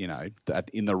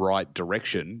 in the right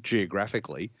direction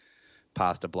geographically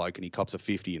past a bloke and he cops a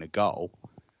 50 in a goal.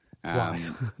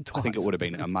 Twice. I think it would have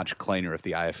been a much cleaner if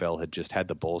the AFL had just had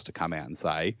the balls to come out and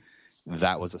say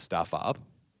that was a stuff up.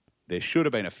 There should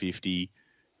have been a 50.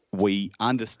 We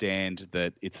understand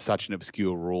that it's such an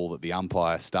obscure rule that the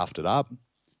umpire stuffed it up.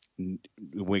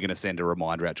 We're going to send a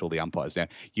reminder out to all the umpires. Now,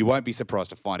 you won't be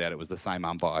surprised to find out it was the same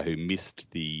umpire who missed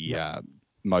the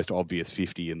most obvious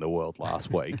 50 in the world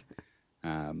last week.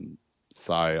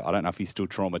 So I don't know if he's still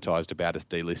traumatised about us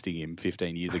delisting him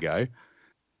 15 years ago.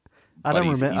 I don't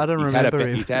remember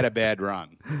him. He's had a bad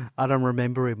run. I don't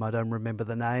remember him. I don't remember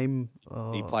the name.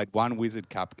 He played one Wizard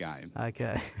Cup game.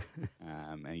 Okay.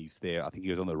 And he's there. I think he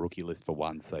was on the rookie list for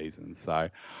one season. So I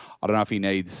don't know if he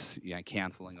needs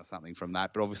counselling or something from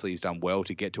that. But obviously he's done well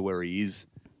to get to where he is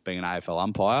being an AFL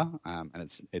umpire.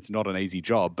 And it's not an easy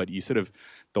job. But you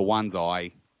the ones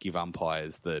I give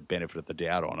umpires the benefit of the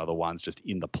doubt on are the ones just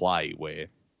in the play where,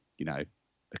 the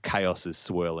chaos is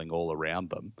swirling all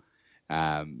around them.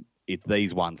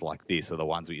 These ones like this are the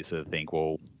ones where you sort of think,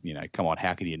 well, come on,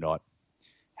 how can you not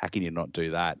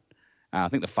do that? I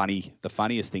think the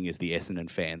funniest thing is the Essendon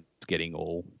fans getting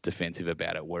all defensive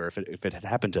about it, where if it had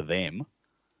happened to them,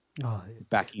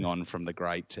 backing on from the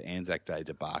great Anzac Day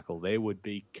debacle, there would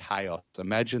be chaos.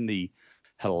 Imagine the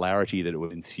hilarity that it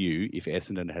would ensue if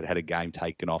Essendon had had a game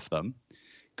taken off them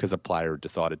because a player had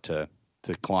decided to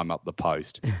climb up the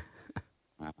post.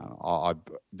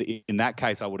 In that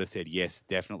case, I would have said, yes,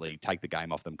 definitely take the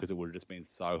game off them because it would have just been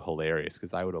so hilarious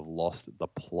because they would have lost the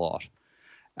plot.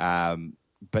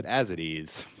 But as it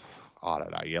is, I don't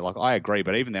know. Yeah, I agree.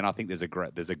 But even then, I think there's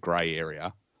a grey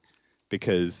area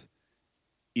because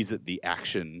is it the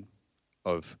action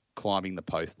of climbing the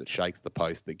post that shakes the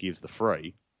post that gives the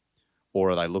free,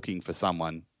 or are they looking for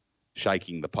someone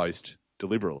shaking the post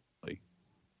deliberately?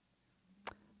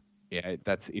 Yeah,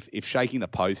 that's if shaking the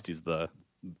post is the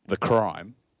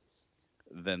crime,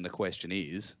 then the question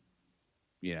is,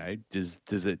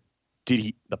 the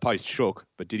post shook,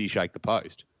 but did he shake the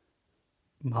post?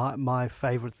 My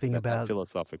favourite thing about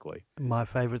philosophically, my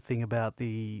favourite thing about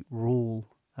the rule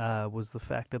was the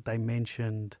fact that they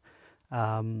mentioned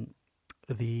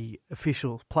the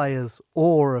officials, players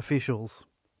or officials,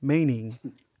 meaning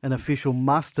an official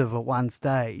must have at one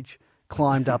stage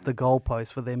climbed up the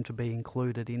goalpost for them to be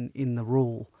included in the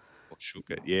rule.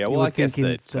 Shook it, yeah. Well, I guess in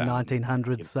the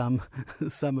 1900s,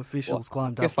 some officials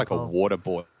climbed up. I guess like a water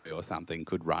boy or something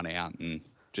could run out and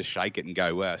just shake it and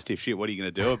go, "Well, stiff shit. What are you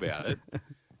going to do about it?"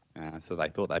 So they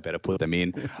thought they better put them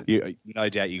in. No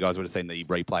doubt, you guys would have seen the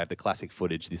replay of the classic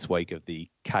footage this week of the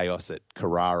chaos at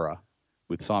Carrara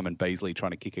with Simon Beasley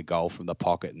trying to kick a goal from the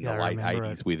pocket in the late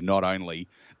 80s, with not only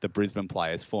the Brisbane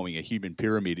players forming a human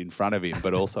pyramid in front of him,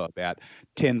 but also about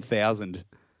 10,000.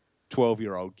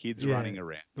 12-year-old kids running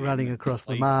around. Running across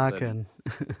the mark. And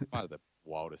one of the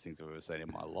wildest things I've ever seen in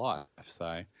my life.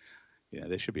 So,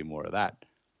 there should be more of that.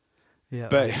 Yeah.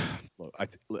 But look,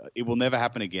 it will never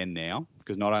happen again now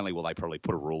because not only will they probably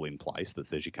put a rule in place that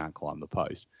says you can't climb the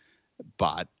post,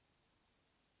 but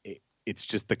it's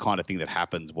just the kind of thing that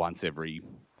happens once every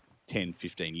 10,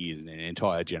 15 years and an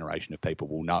entire generation of people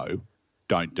will know,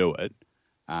 don't do it.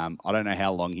 I don't know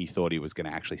how long he thought he was going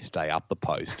to actually stay up the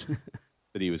post.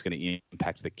 That he was going to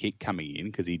impact the kick coming in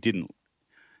because he didn't.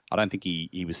 I don't think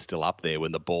he was still up there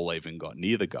when the ball even got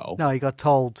near the goal. No, he got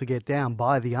told to get down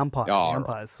by the umpire. The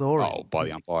umpire saw it. By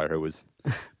the umpire who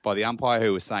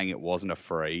was saying it wasn't a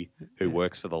free, who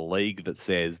works for the league that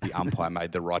says the umpire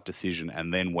made the right decision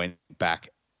and then went back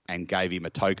and gave him a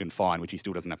token fine, which he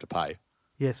still doesn't have to pay.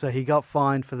 Yeah, so he got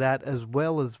fined for that as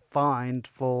well as fined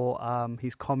for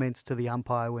his comments to the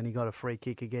umpire when he got a free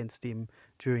kick against him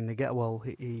during the game. Well,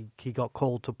 he got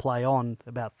called to play on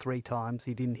about 3 times.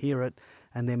 He didn't hear it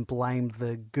and then blamed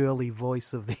the girly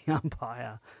voice of the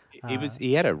umpire.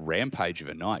 He had a rampage of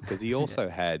a night because he also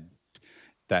had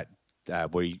that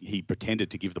where he pretended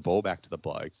to give the ball back to the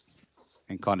bloke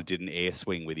and kind of did an air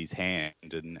swing with his hand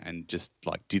and just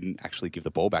like didn't actually give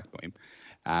the ball back to him.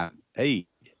 He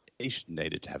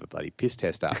needed to have a bloody piss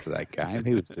test after that game.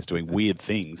 He was just doing weird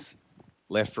things,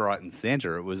 left, right, and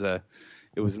centre. It was an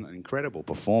incredible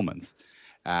performance.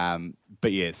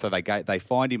 But yeah, so they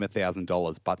fined him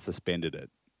 $1,000, but suspended it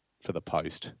for the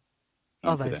post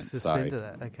incident. They've suspended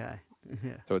it. Okay.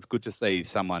 Yeah. So it's good to see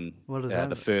someone,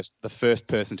 the first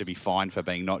person to be fined for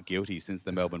being not guilty since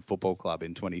the Melbourne Football Club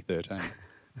in 2013.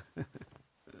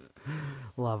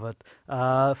 Love it.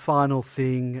 Final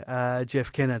thing,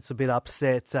 Jeff Kennett's a bit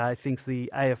upset. He thinks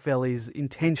the AFL is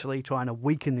intentionally trying to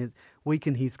weaken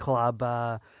his club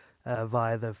via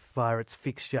its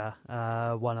fixture.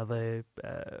 One of the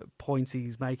points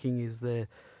he's making is the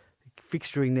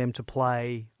fixturing them to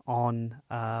play on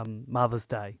Mother's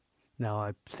Day. Now,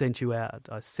 I set you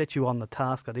on the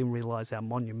task. I didn't realise how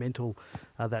monumental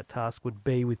that task would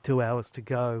be with 2 hours to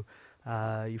go.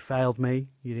 You failed me.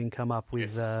 You didn't come up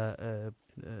with the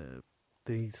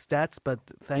stats, but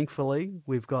thankfully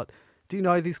we've got... Do you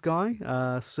know this guy,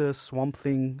 Sir Swamp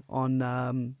Thing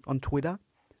on Twitter?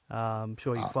 I'm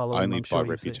sure you follow him. Only by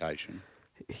reputation.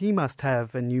 He must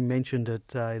have, and you mentioned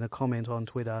it in a comment on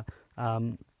Twitter,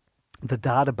 the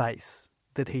database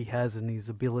that he has and his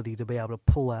ability to be able to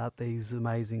pull out these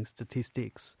amazing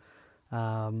statistics.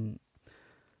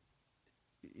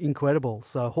 Incredible.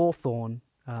 So Hawthorn,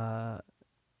 Essendon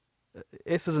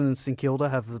and St Kilda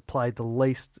have played the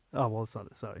least... Oh, well,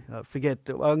 sorry. Forget...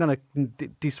 I'm going to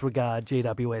disregard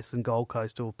GWS and Gold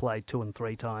Coast, who have played 2 and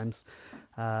 3 times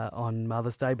on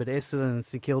Mother's Day. But Essendon and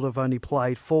St Kilda have only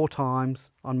played 4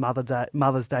 times on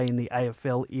Mother's Day in the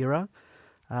AFL era.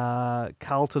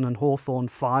 Carlton and Hawthorn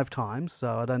 5 times,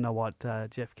 so I don't know what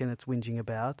Jeff Kennett's whinging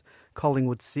about.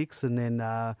 Collingwood 6, and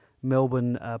then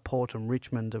Melbourne, Port and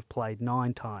Richmond have played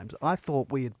 9 times. I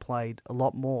thought we had played a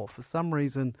lot more. For some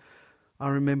reason, I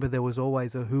remember there was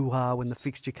always a hoo-ha when the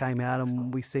fixture came out,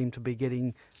 and we seemed to be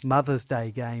getting Mother's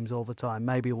Day games all the time.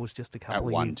 Maybe it was just a couple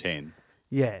of 110.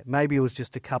 Yeah, maybe it was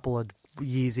just a couple of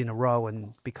years in a row,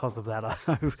 and because of that,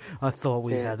 I thought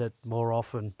we had it more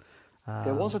often.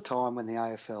 There was a time when the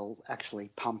AFL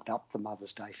actually pumped up the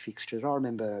Mother's Day fixtures. I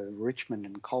remember Richmond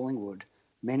and Collingwood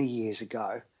many years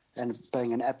ago, and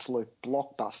being an absolute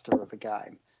blockbuster of a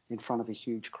game in front of a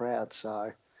huge crowd.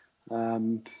 So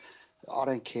I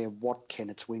don't care what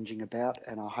Kennett's whinging about,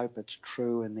 and I hope it's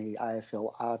true and the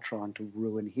AFL are trying to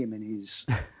ruin him and his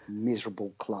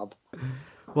miserable club.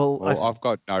 Well, I've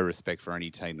got no respect for any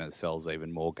team that sells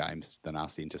even more games than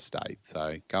us interstate.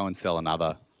 So go and sell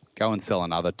another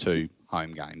 2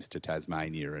 home games to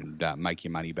Tasmania and make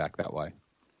your money back that way.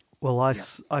 Well,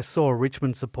 I saw a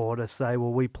Richmond supporter say,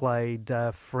 well, we played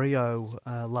Freo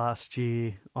last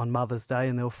year on Mother's Day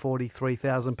and there were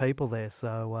 43,000 people there.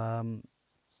 So,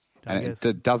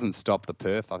 it doesn't stop the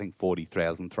Perth. I think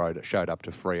 40,000 showed up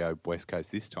to Freo West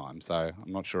Coast this time. So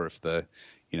I'm not sure if there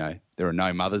are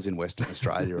no mothers in Western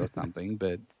Australia or something,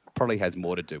 but probably has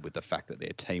more to do with the fact that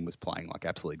their team was playing like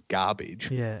absolute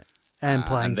garbage. Yeah. And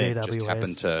playing GWS. Just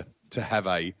happened to have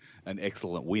an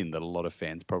excellent win that a lot of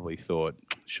fans probably thought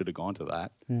should have gone to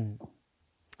that.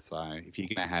 So if you're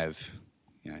going to have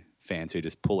fans who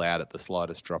just pull out at the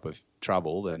slightest drop of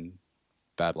trouble, then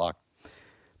bad luck.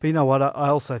 But you know what? I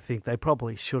also think they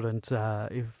probably shouldn't.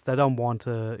 If the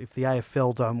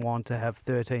AFL don't want to have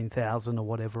 13,000 or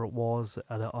whatever it was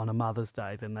on a Mother's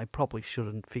Day, then they probably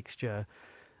shouldn't fixture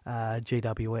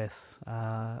GWS.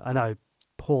 I know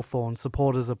Hawthorn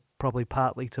supporters are probably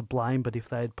partly to blame, but if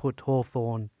they had put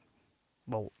Hawthorn,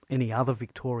 any other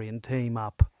Victorian team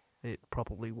up, it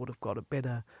probably would have got a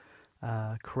better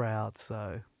crowd.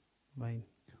 So, I mean,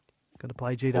 got to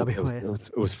play GWS.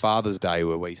 It was Father's Day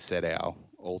where we set our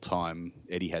all-time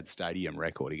Etihad Stadium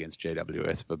record against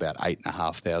GWS of about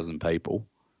 8,500 people.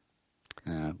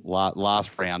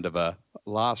 Last round of a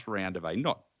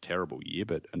not terrible year,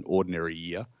 but an ordinary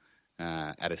year.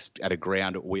 At a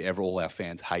ground all our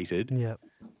fans hated,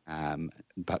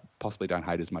 but possibly don't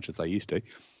hate as much as they used to.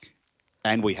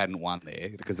 And we hadn't won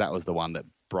there because that was the one that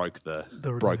broke the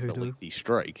lengthy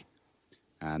streak,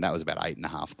 and that was about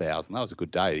 8,500. That was a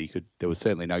good day. There was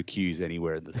certainly no queues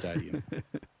anywhere in the stadium.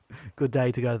 Good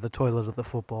day to go to the toilet at the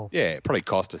football. Yeah, it probably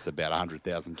cost us about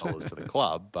 $100,000 to the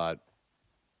club, but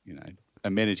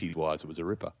amenities wise, it was a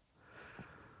ripper.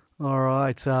 All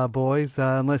right, boys,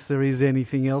 unless there is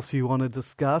anything else you want to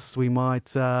discuss, we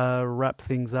might wrap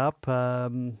things up.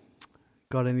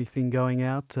 Got anything going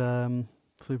out,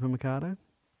 Super Mikado?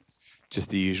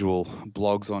 Just the usual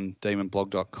blogs on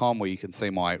demonblog.com where you can see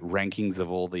my rankings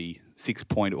of all the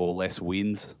 6-point or less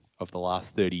wins of the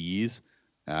last 30 years,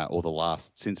 or the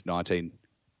last since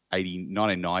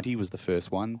 1990 was the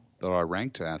first one. that I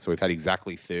ranked. So we've had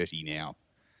exactly 30 now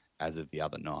as of the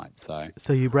other night. So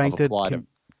you ranked I've it.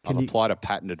 applied a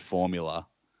patented formula,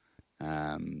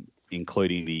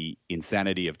 including the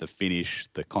insanity of the finish,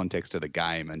 the context of the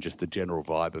game, and just the general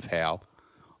vibe of how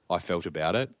I felt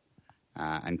about it,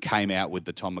 and came out with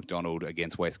the Tom McDonald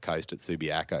against West Coast at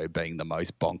Subiaco being the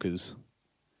most bonkers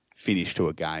finish to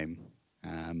a game.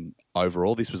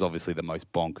 Overall, this was obviously the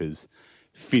most bonkers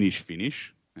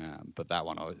finish, but that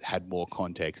one had more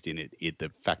context in it. The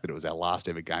fact that it was our last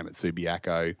ever game at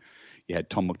Subiaco, you had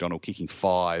Tom McDonald kicking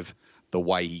 5, the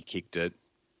way he kicked it,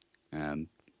 et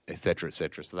cetera, et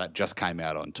cetera. So that just came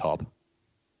out on top.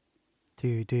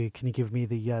 Can you give me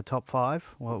the top 5?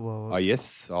 Oh,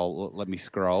 yes. Let me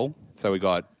scroll. So we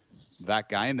got that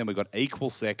game. Then we got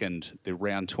equal second, the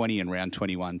round 20 and round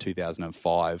 21,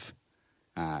 2005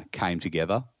 came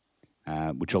together,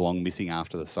 which along missing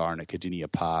after the siren at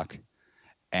Cardinia Park,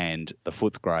 and the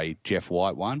Footscray Jeff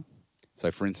White one.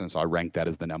 So, for instance, I ranked that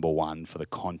as the number 1 for the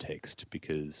context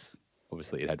because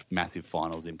obviously it had massive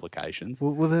finals implications.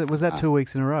 Was that 2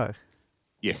 weeks in a row?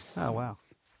 Yes. Oh, wow.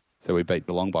 So we beat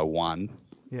Geelong by 1,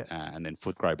 yeah, and then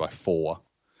Footscray by 4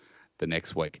 the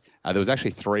next week. There was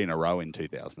actually 3 in a row in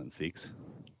 2006.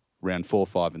 Round 4,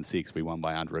 5 and 6, we won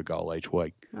by under a goal each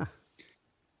week. So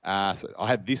I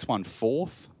had this one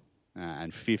 4th,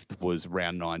 and 5th was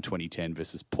round 9, 2010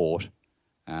 versus Port,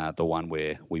 the one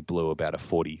where we blew about a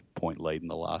 40-point lead in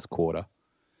the last quarter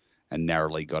and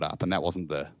narrowly got up. And that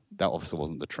obviously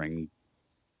wasn't the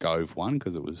Trengove one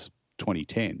because it was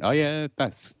 2010. Oh, yeah,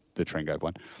 that's the Trengove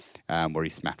one. Where he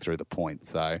smacked through the point.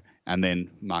 So, and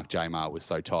then Mark Jamar was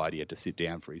so tired he had to sit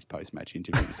down for his post-match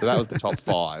interview. So that was the top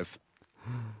 5,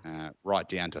 right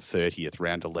down to 30th,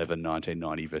 round 11,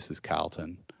 1990 versus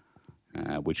Carlton,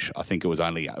 which I think it was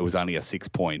only a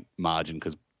 6-point margin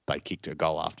because they kicked a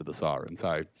goal after the siren.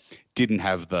 So didn't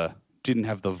have the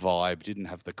vibe, didn't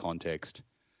have the context,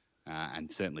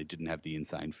 and certainly didn't have the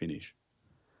insane finish.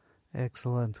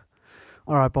 Excellent.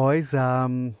 All right, boys.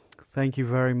 Thank you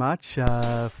very much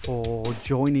for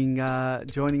joining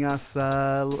us.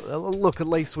 Look, at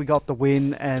least we got the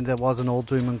win, and it wasn't all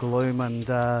doom and gloom. And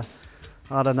I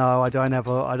don't know. I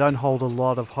don't hold a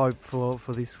lot of hope for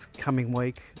this coming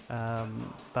week.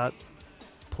 But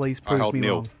please prove me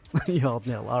wrong. You hold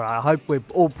nil. All right. I hope we're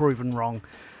all proven wrong.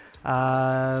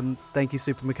 Thank you,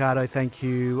 Super Mikado. Thank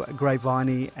you,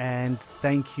 Grapeviney, and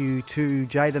thank you to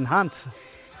Jaden Hunt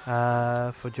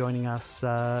for joining us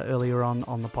earlier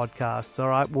on the podcast. All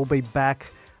right, we'll be back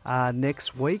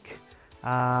next week.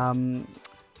 You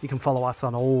can follow us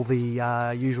on all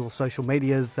the usual social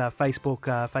medias, Facebook,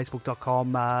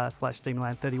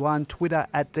 facebook.com/Demonland31, Twitter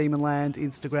 @Demonland,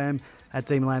 Instagram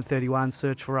 @Demonland31.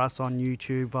 Search for us on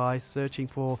YouTube by searching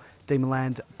for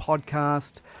Demonland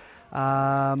Podcast.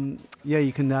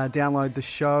 You can download the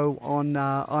show on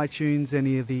iTunes,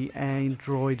 any of the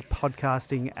Android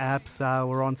podcasting apps.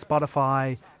 We're on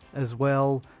Spotify as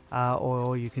well,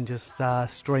 or you can just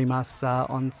stream us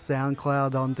on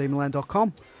SoundCloud on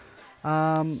demonland.com.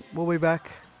 We'll be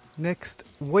back next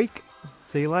week.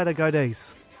 See you later. Go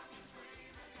D's.